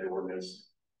the amended ordinance.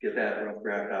 Get that rough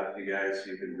draft out to you guys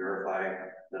so you can verify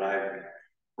that I've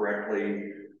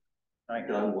correctly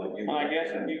done what you. And I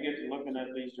guess if you get to looking at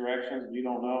these directions, you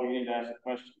don't know, you need to ask a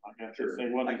question. I guess say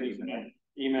what is these,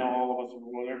 email all of us or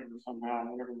whatever somehow,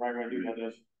 whatever right way to do that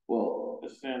is. Well, to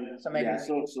send. So maybe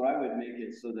so I would make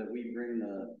it so that we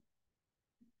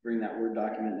bring that Word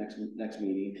document next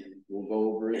meeting. We'll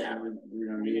go over it. We're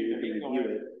gonna review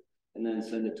it, and then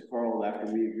send it to Carl after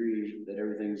we agree that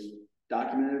everything's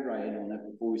documented right on that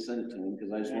before we send it to him.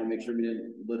 Because I just want to make sure we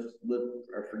didn't lift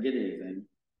or forget anything.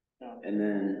 Yeah. And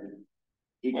then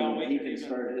he can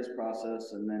start his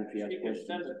process, and then if he has questions. She could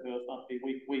send it to us, not be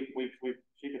week.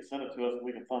 She could send it to us, and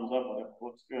we can thumbs up with it. It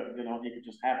looks good, he could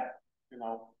just have it,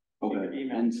 Okay,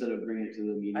 instead of bringing it to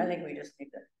the meeting. I think we just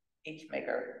need to each make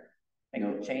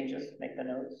the changes, make the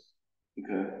notes.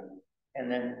 Okay.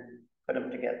 And then put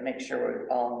them together, make sure we're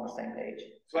all on the same page.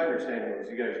 So my understanding was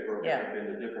you guys broke it up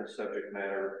into different subject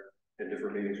matter in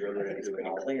different meetings rather than doing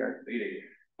all clear meeting.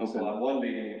 Okay. So on one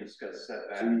meeting, you discuss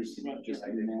setbacks. So just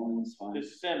email is fine.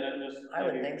 Just send it, I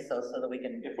would think so that we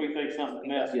can. If we think something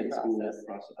missed. Yeah, process.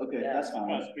 Okay, that's fine.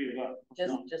 Try to speed it up.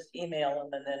 Just email them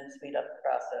and then speed up the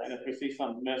process. And if we see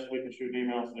something missed, we can shoot an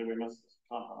email and say we missed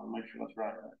something, and make sure that's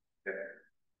right. Okay.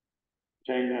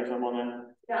 Jane, you have someone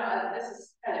in? Yeah, this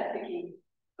is kind of picky,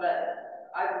 but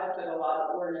I've looked at a lot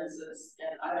of ordinances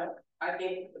and I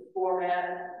think the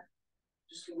format,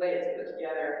 just the way it's put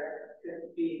together,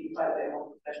 could be quite a bit more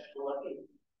professional looking.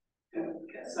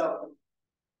 So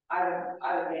I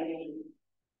would maybe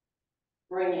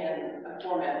bring in a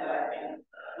format that I think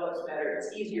looks better.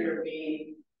 It's easier to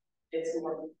read. It's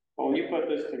more. Well, when you put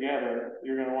this together,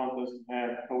 you're gonna want this to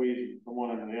have cohesion from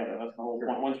one end to the other. That's the whole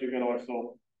point. Once you get all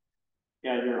so,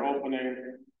 yeah, you're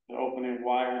opening,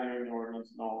 why we're doing the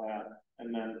ordinance and all that,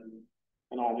 and then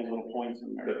and all these little points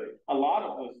in there. A lot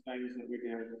of those things that we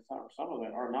did, some of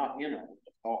them are not in it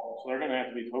at all, so they're gonna have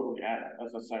to be totally added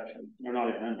as a section, they're not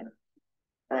even in there.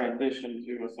 Or in addition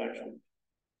to a section,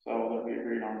 so that we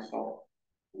agreed on, so.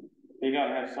 You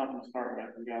gotta have something to start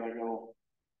with, you gotta go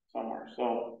somewhere,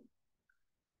 so.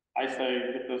 I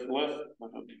say, get this list,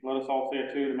 let us all see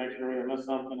it too, to make sure we didn't miss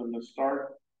something in the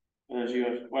start. And as you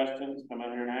have questions, come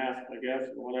in here and ask, I guess,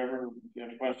 or whatever, if you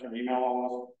have a question, email all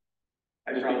of us.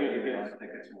 I probably email, I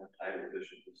think it's more time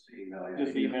efficient just to email you.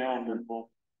 Just email and then we'll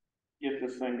get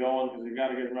this thing going, because you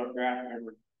gotta get a rough draft and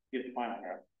ever get the final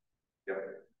draft.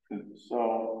 Yep.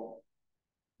 So,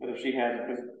 but if she has,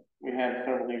 because we had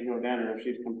several things go down there, if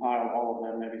she's compiled all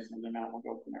of them, maybe send them out, we'll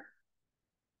go from there.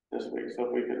 This week, so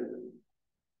if we could,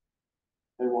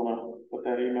 they wanna put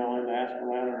that email in to ask for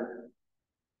that, or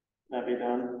that be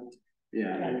done?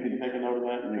 Yeah. And you can take a note of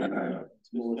that.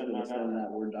 We'll send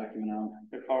that Word document out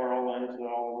The color all in to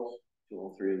all of us. to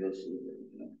all three of us.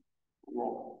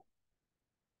 We'll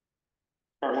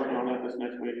start working on that this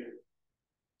next week.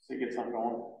 See, get something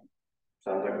going.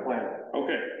 Sounds like a plan.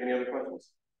 Okay. Any other questions?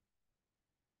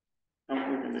 No,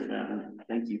 we can do that.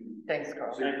 Thank you. Thanks,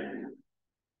 Carl. Thank you.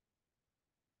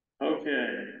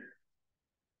 Okay.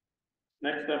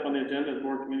 Next up on the agenda is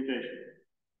board communication.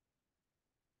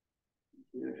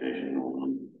 Communication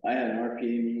on. I had an RPA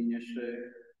meeting yesterday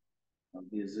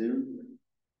via Zoom.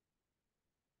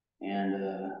 And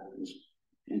it was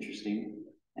interesting.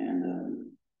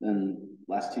 And then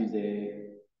last Tuesday,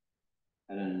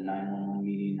 I had a 911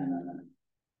 meeting and an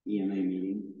EMA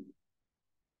meeting.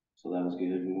 So that was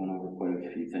good. We went over quite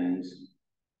a few things.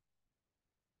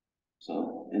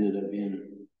 So ended up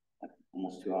being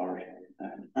almost 2 hours.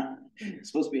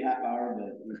 It's supposed to be half hour,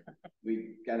 but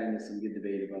we got into some good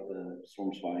debate about the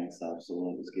storm spotting stuff. So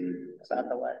that was good. About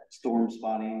the what? Storm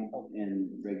spotting and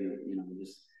regular,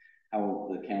 just how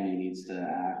the county needs to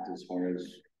act as far as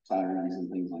sirens and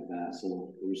things like that.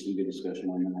 So there was some good discussion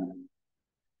on that.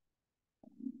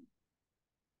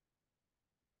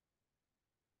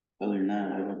 Other than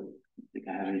that, I don't think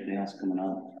I have anything else coming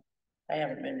up. I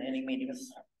haven't been to any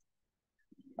meetings.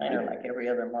 Mine are like every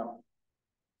other month.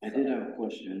 I did have a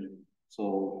question.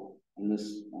 So, on this,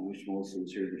 I wish Melissa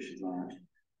was here, but she's not.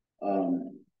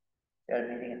 Got a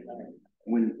meeting at 9.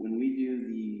 When we do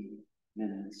the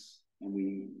minutes,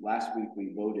 and last week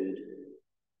we voted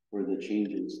for the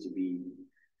changes to be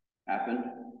happen,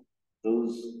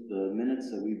 the minutes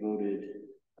that we voted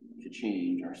to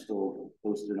change are still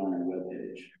posted on our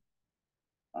webpage,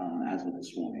 as of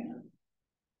this morning.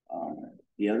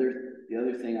 The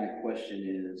other thing I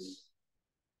question is,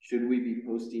 should we be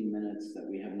posting minutes that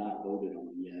we have not voted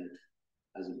on yet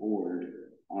as a board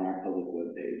on our public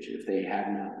webpage if they have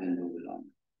not been voted on?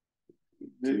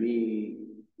 To me,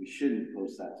 we shouldn't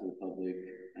post that to the public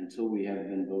until we have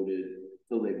been voted,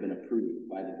 until they've been approved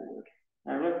by the board.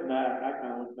 I looked back, I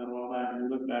kind of looked at a while back, and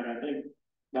looked back, I think,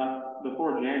 not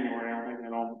before January, I don't think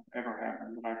that all ever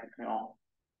happened, but I could tell.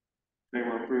 They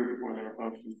were approved before they were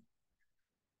posted.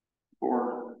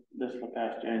 For this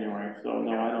past January, so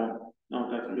no, I don't know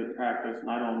if that's a good practice,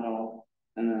 and I don't know.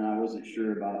 And then I wasn't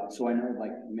sure about, so I know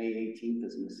like May 18th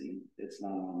is missing, it's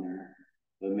not on there,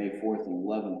 but May 4th and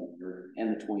 11th,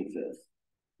 and the 25th,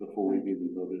 before we've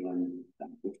even voted on that,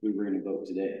 which we were gonna vote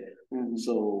today. Mm-hmm.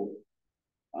 So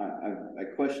I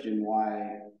question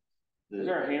why. Is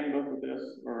there a handbook with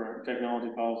this, or a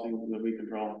technology policy that we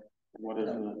control? What is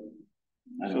the?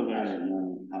 I don't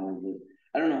know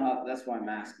I don't know how, that's why I'm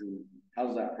asking,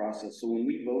 how's that process? So when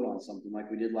we vote on something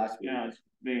like we did last week. Yeah, it's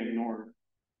being ignored.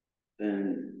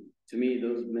 Then to me,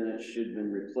 those minutes should have been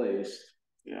replaced.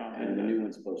 Yeah. And the new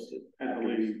one's posted after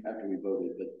we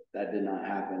voted, but that did not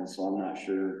happen, so I'm not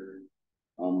sure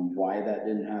why that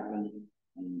didn't happen.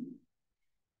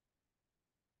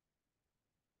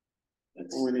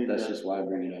 That's just why I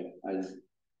bring it up. I just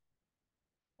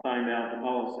find out the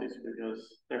policies,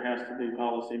 because there has to be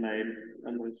policy made,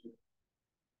 and we should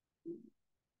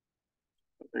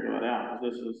figure that out.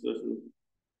 This is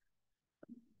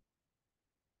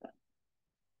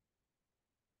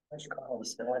Which call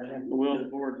was still in there? the will of the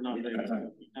board's not being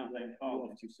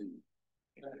followed. too soon.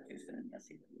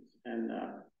 And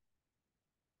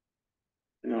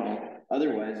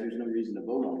Otherwise, there's no reason to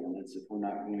vote on minutes if we're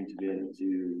not going to be able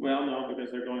to. well, no, because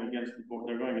they're going against the board,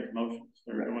 they're going against motions,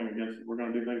 they're going against, we're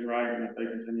gonna do things right, and if they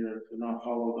continue to not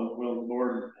follow the will of the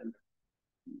board, and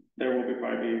there will this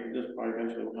probably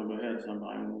eventually will come to a head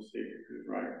sometime, and we'll see who's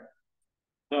right.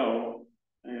 So,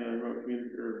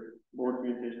 board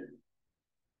communication.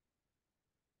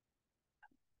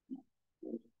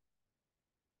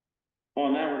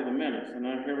 Well, now we're to the minutes, and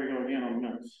now here we go again on the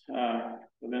minutes.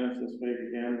 The minutes this week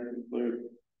again include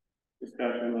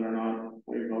discussion, whether or not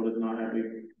we voted not happy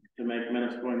to make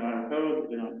minutes going to Iowa code,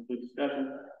 do not include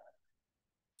discussion.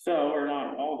 So, or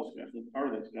not all discussion, part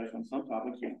of the discussion on some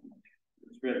topics,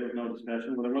 it's written with no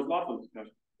discussion, but there was lots of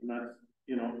discussion, and that's,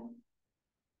 you know,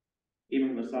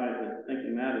 even the side that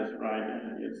thinking that is right,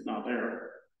 and it's not there.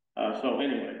 So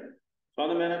anyway, so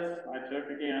the minutes I took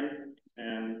again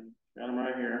and got them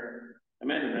right here,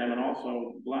 amended them, and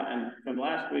also and from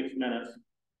last week's minutes,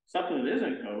 something that is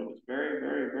in code, it's very,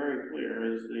 very, very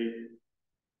clear, is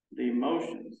the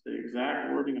motions, the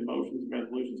exact wording of motions and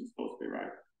resolutions is supposed to be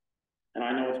right. And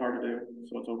I know it's hard to do,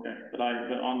 so it's okay. But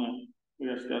on the,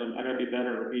 I gotta be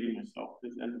better at repeating myself,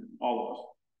 and all of us.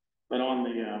 But on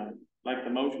the, like the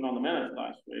motion on the minutes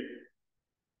last week,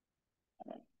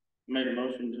 made a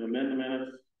motion to amend the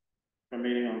minutes from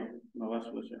meeting on, no,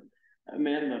 that's what it said.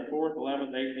 Amend the 4th,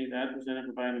 11th, 18th, as presented,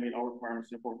 providing to meet all requirements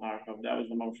set forth in Iowa code. That was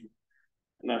the motion.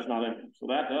 And that's not in it. So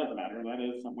that does matter. That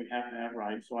is something we have to have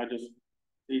right. So I just,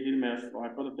 easy to miss. So I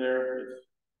put it there.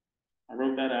 I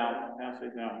wrote that out. I'll pass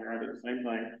these out here. I did the same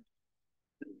thing.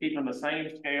 Keeping the same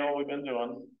scale we've been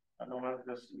doing. I don't know if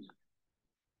this is,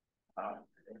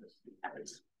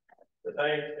 the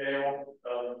same scale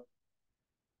of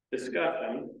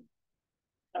discussion.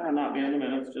 Not being the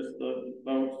minutes, just the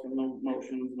votes and the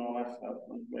motions and all that stuff.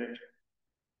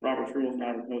 Robert's rules and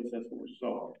Iowa code says for.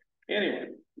 So anyway,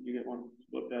 you get one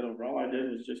look that over. All I did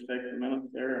was just take the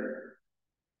minutes there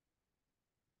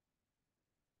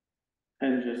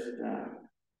and just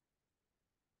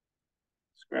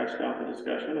scratched out the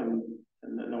discussion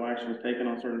and that no action was taken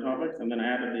on certain topics, and then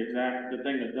added the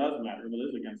thing that does matter, that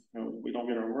is against the code. We don't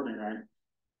get our wording right.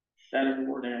 That is the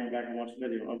wording. I went back and watched the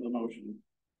video of the motion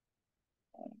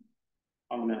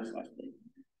on the minutes last week.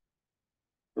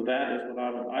 So that is what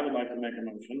I would like to make a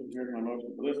motion. Here's my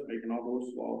motion for this week, and I'll go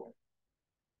slow.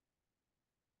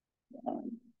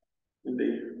 And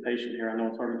be patient here. I know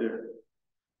it's hard to do.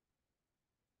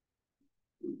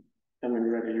 And when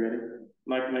you're ready, you ready? I'd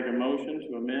like to make a motion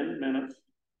to amend minutes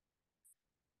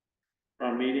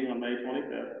from meeting on May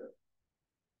 25th.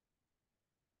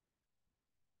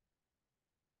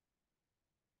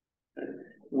 Okay.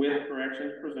 With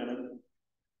corrections presented,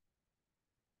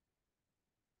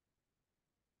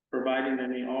 providing they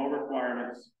meet all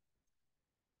requirements.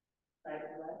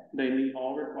 They meet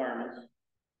all requirements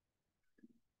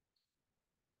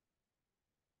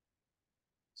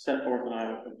set forth in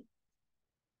Iowa code.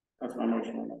 That's my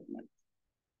motion on that tonight.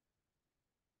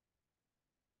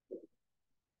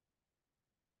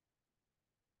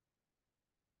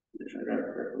 I got it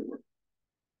correctly.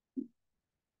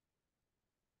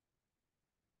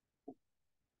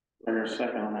 I got a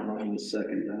second on that motion.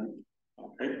 Second time.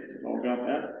 Okay, all got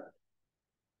that.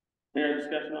 Any other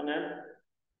discussion on that?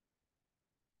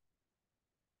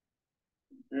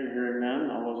 Okay, hearing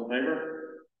none, all those in favor?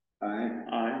 Aye.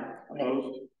 Aye.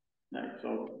 Opposed? No. So,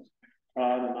 then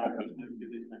I can do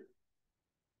these things.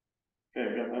 Okay,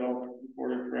 we got that all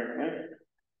reported correctly.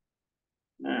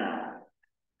 Now,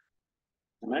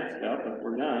 the next step, if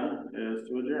we're done, is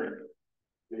to adjourn.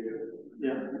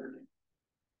 Yeah.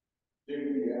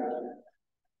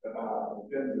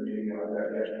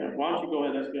 Why don't you go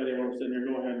ahead, that's a good idea, while we're sitting here,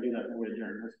 go ahead and do that before we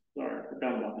adjourn. Sorry, I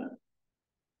forgot about that.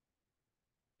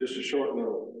 Just a short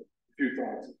little few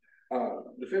thoughts.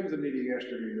 The PHMSA meeting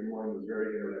yesterday in the morning was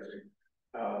very interesting.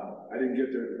 I didn't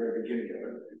get there at the very beginning of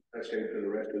it. I stayed for the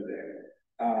rest of the day.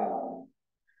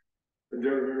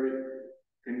 They're very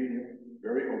convenient,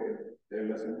 very open. They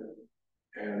listen,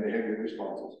 and they had good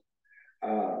responses.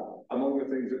 Among the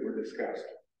things that were discussed,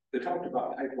 they talked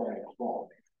about pipeline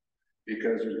quality,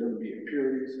 because there's going to be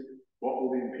impurities. What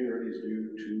will the impurities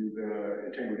do to the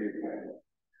integrity of the pipeline?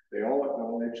 They all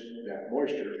acknowledge that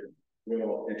moisture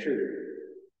will deteriorate.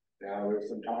 Now, there's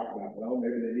some talk about, well,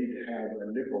 maybe they need to have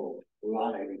a nickel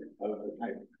line of the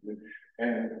pipeline.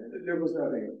 And there was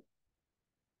nothing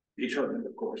determined,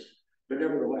 of course. But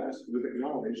nevertheless, it was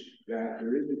acknowledged that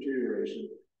there is deterioration,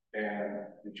 and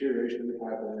deterioration of the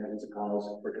pipeline is a cause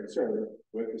for concern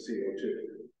with the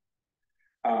CO2.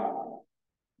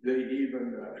 They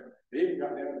even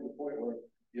got down to the point where,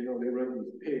 you know, they run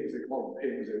these pigs, they call them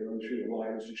pigs, they run through the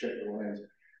lines to check the lines.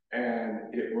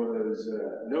 And it was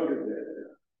noted that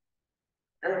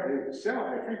apparently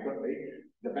semi-frequently,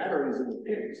 the batteries in the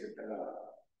pigs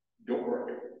don't work.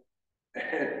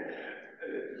 And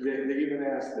they even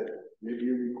asked that maybe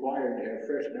you're required to have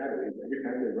fresh batteries every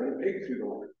time they run a pig through the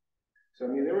line. So, I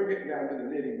mean, they were getting down to the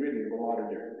nitty-gritty of a lot of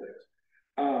different things.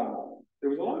 There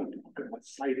was a lot of talk about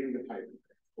sighting the pipeline,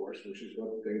 of course, which is one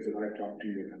of the things that I've talked to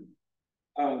you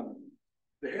about.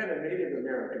 They had a Native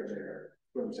American there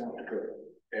from South Dakota,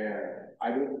 and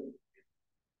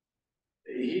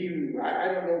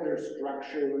I don't know their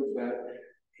structure, but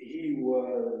he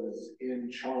was in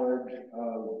charge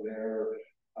of their,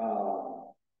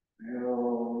 not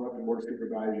the board of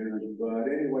supervisors, but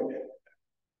anyway,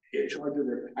 in charge of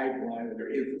their pipeline and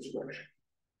their infrastructure.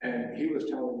 And he was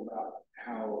telling about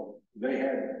how they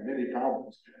had many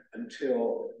problems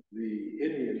until the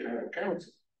Indian Tribal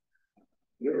Council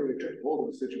literally took hold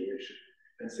of the situation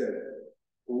and said,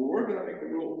 well, we're going to make the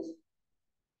rules.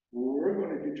 We're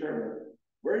going to determine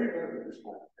where you're going to put this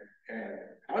pipeline and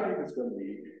how deep it's going to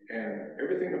be and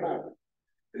everything about it.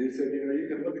 And he said, you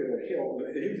can look at a hill.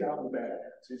 He was out in the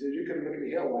Badlands. He said, you can look at a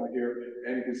hill out here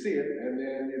and you can see it. And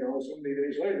then, so many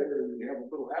days later, you have a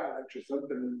little avalanche or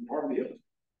something in part of the hills.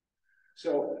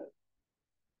 So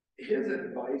his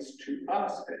advice to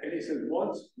us, and he said,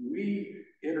 once we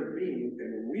intervene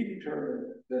and we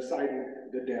determine the siting,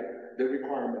 the depth, the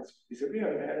requirements, he said, we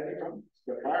haven't had any problems.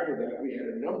 But prior to that, we had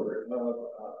a number of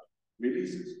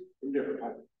releases from different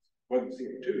pipelines. It wasn't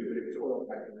CO2, but it was oil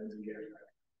pipelines and gas pipelines.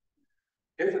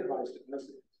 His advice to us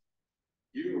is,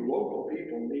 you local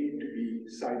people need to be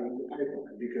siting the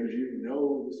pipeline because you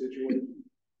know the situation,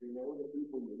 you know the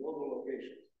people, you know the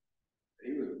locations.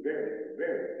 He was very,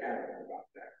 very adamant about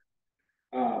that.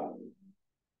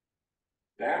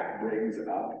 That brings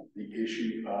up the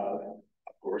issue of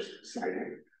course,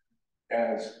 siting.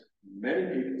 As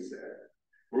many people said,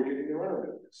 we're getting the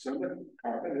runaround. Some of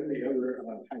Carbon and the other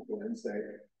pipeline say,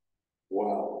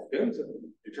 well, PHMSA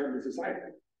determines the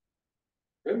siting.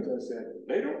 PHMSA said,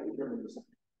 they don't determine the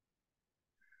siting.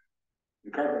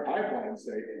 The Carbon pipelines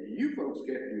say, you folks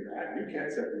can't do that. You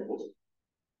can't set rules.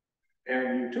 And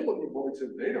the utility board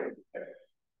said they don't do that.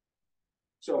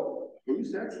 So who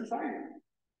sets the siting?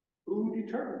 Who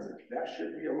determines it? That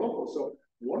should be a local. So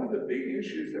one of the big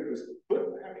issues that was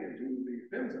put back into the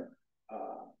PHMSA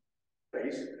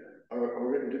space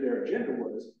or into their agenda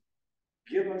was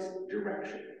give us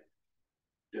direction.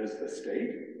 Does the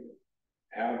state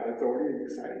have authority in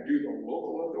the siting? Do the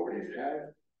local authorities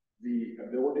have the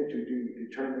ability to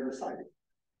determine the siting?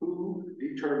 Who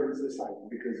determines the siting?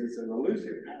 Because it's an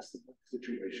elusive pass the buck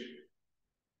situation.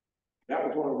 That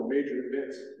was one of the major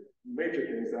events, major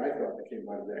things that I thought that came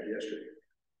out of that yesterday.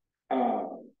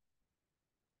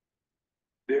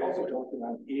 They also talked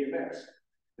about EMS,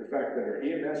 the fact that our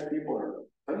EMS people are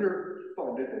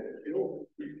underfunded and ill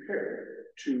prepared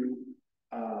to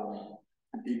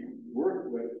work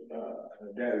with a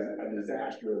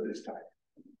disaster of this type.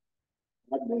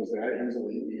 God knows that, he's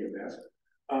only in EMS.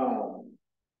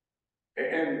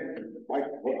 And like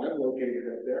where I'm located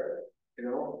up there, if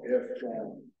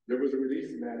there was a release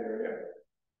in that area,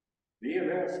 the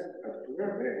EMS are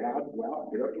allowed to go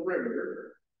out, get up the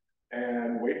perimeter,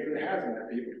 and wait for the hazmat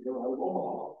people to come out of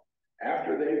Omaha.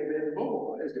 After they've been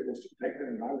mobilized, it will still take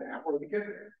them about an hour to get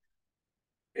there.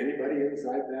 Anybody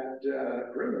inside that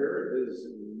perimeter is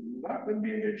not going to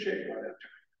be in good shape by that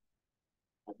time.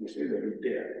 Obviously, they'll be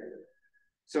dead.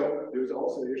 So there's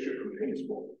also the issue of who pays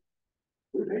for it.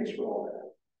 Who pays for all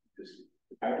that? Is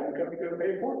the pipeline company going to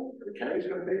pay for it? Or the county's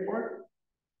going to pay for it?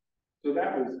 So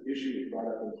that was issue brought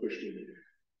up and pushed in.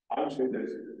 Obviously,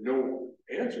 there's no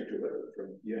answer to it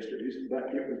from yesterday's,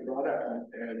 but it was brought up,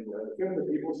 and the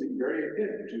people seem very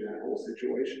attentive to that whole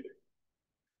situation.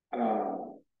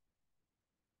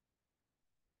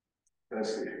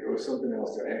 Let's see, there was something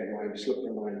else that I had in mind, slipped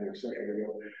my mind there a second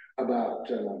ago, about,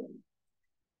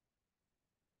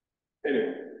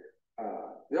 anyway,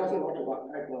 they also talked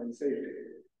about pipeline safety.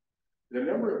 The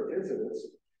number of incidents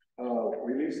of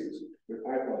releases with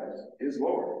pipelines is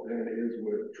lower than it is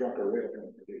with truck or rail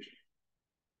transportation.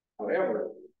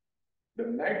 However, the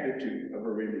magnitude of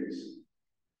a release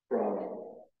from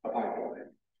a pipeline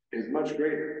is much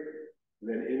greater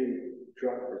than any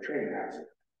truck or train accident.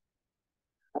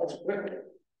 Consequently,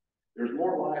 there's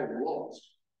more lives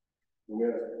lost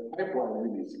with pipeline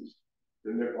releases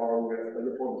than there are with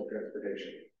other forms of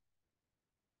transportation.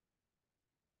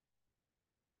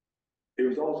 It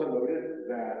was also noted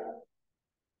that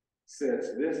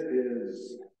since this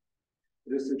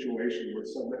situation with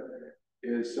Summit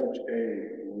is such a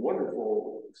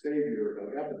wonderful savior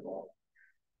of ethanol,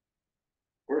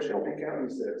 where Shelby County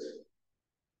sits,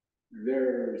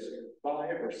 there's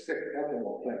 5 or 6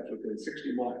 ethanol plants within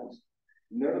 60 miles.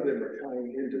 None of them are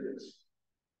tying into this.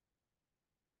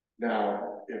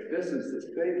 Now, if this is the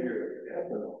savior of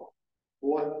ethanol,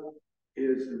 what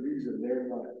is the reason they're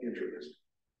not interested?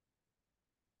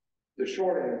 The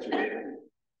short answer is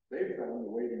they found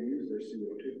a way to use their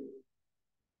CO2.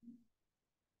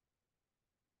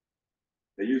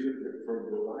 They use it for a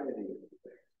variety of things.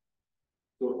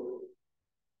 So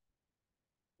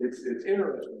it's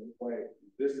interesting the way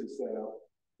this is set up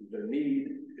the need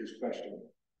is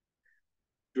questionable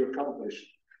to accomplish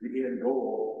the end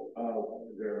goal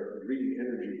of their green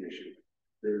energy issue.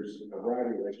 There's a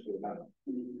variety of ways to go about it.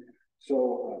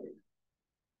 So,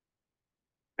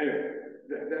 anyway,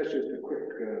 that's just a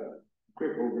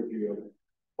quick overview of it.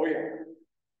 Oh yeah,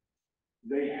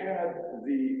 they had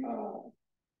the,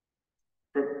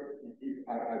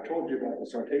 I told you about the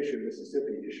Sartation,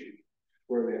 Mississippi issue,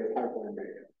 where they had a pipeline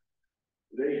break.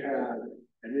 They had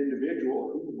an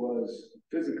individual who was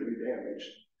physically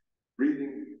damaged,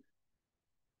 breathing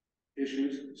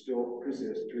issues still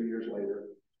persist 3 years later,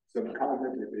 some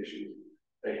cognitive issues.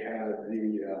 They had the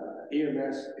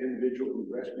EMS individual who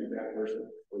rescued that person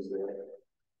was there.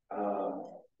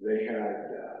 They had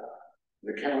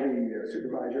the county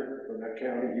supervisor from that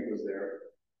county, he was there.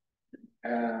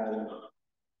 And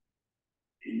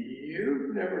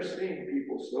you've never seen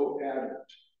people so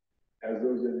adamant as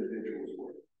those individuals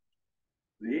were.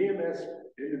 The EMS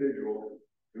individual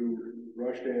who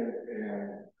rushed in and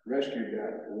rescued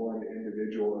that one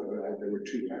individual, there were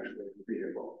two actually in the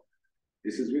vehicle.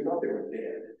 He says, we thought they were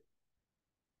dead.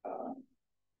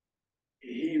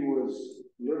 He was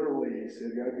literally, he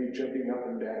said, I'd be jumping up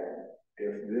and down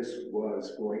if this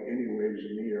was going anywhere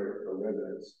near a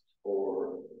residence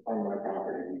or on my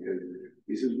property, because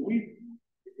he says,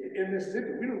 in this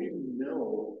city, we don't even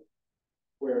know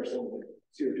where some of the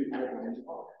CO2 pipelines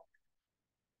are.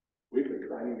 We've been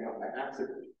finding out by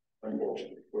accident,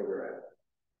 unfortunately, where they're at.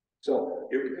 So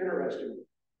it was interesting,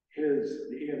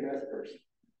 the EMS person,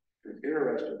 it was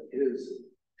interesting, his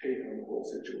take on the whole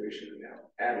situation and how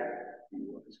adamant he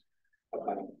was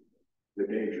about the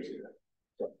dangers of it.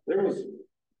 So there was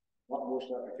a lot more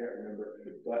stuff I can't remember,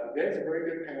 but they had some very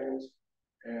good panels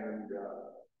and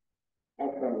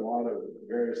talked about a lot of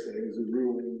various things, the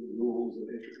rules and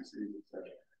intricacies and such.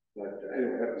 But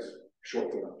anyway, that was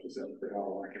short enough to say for how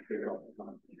long I can figure out the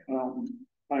time. Well,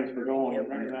 thanks for going and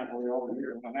bringing that whole all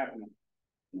here. What happened?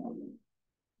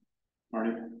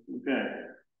 Marty, okay.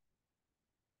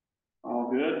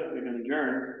 All good, we can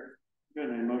adjourn. Good,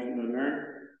 any motion to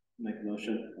adjourn? Make a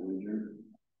motion, we adjourn.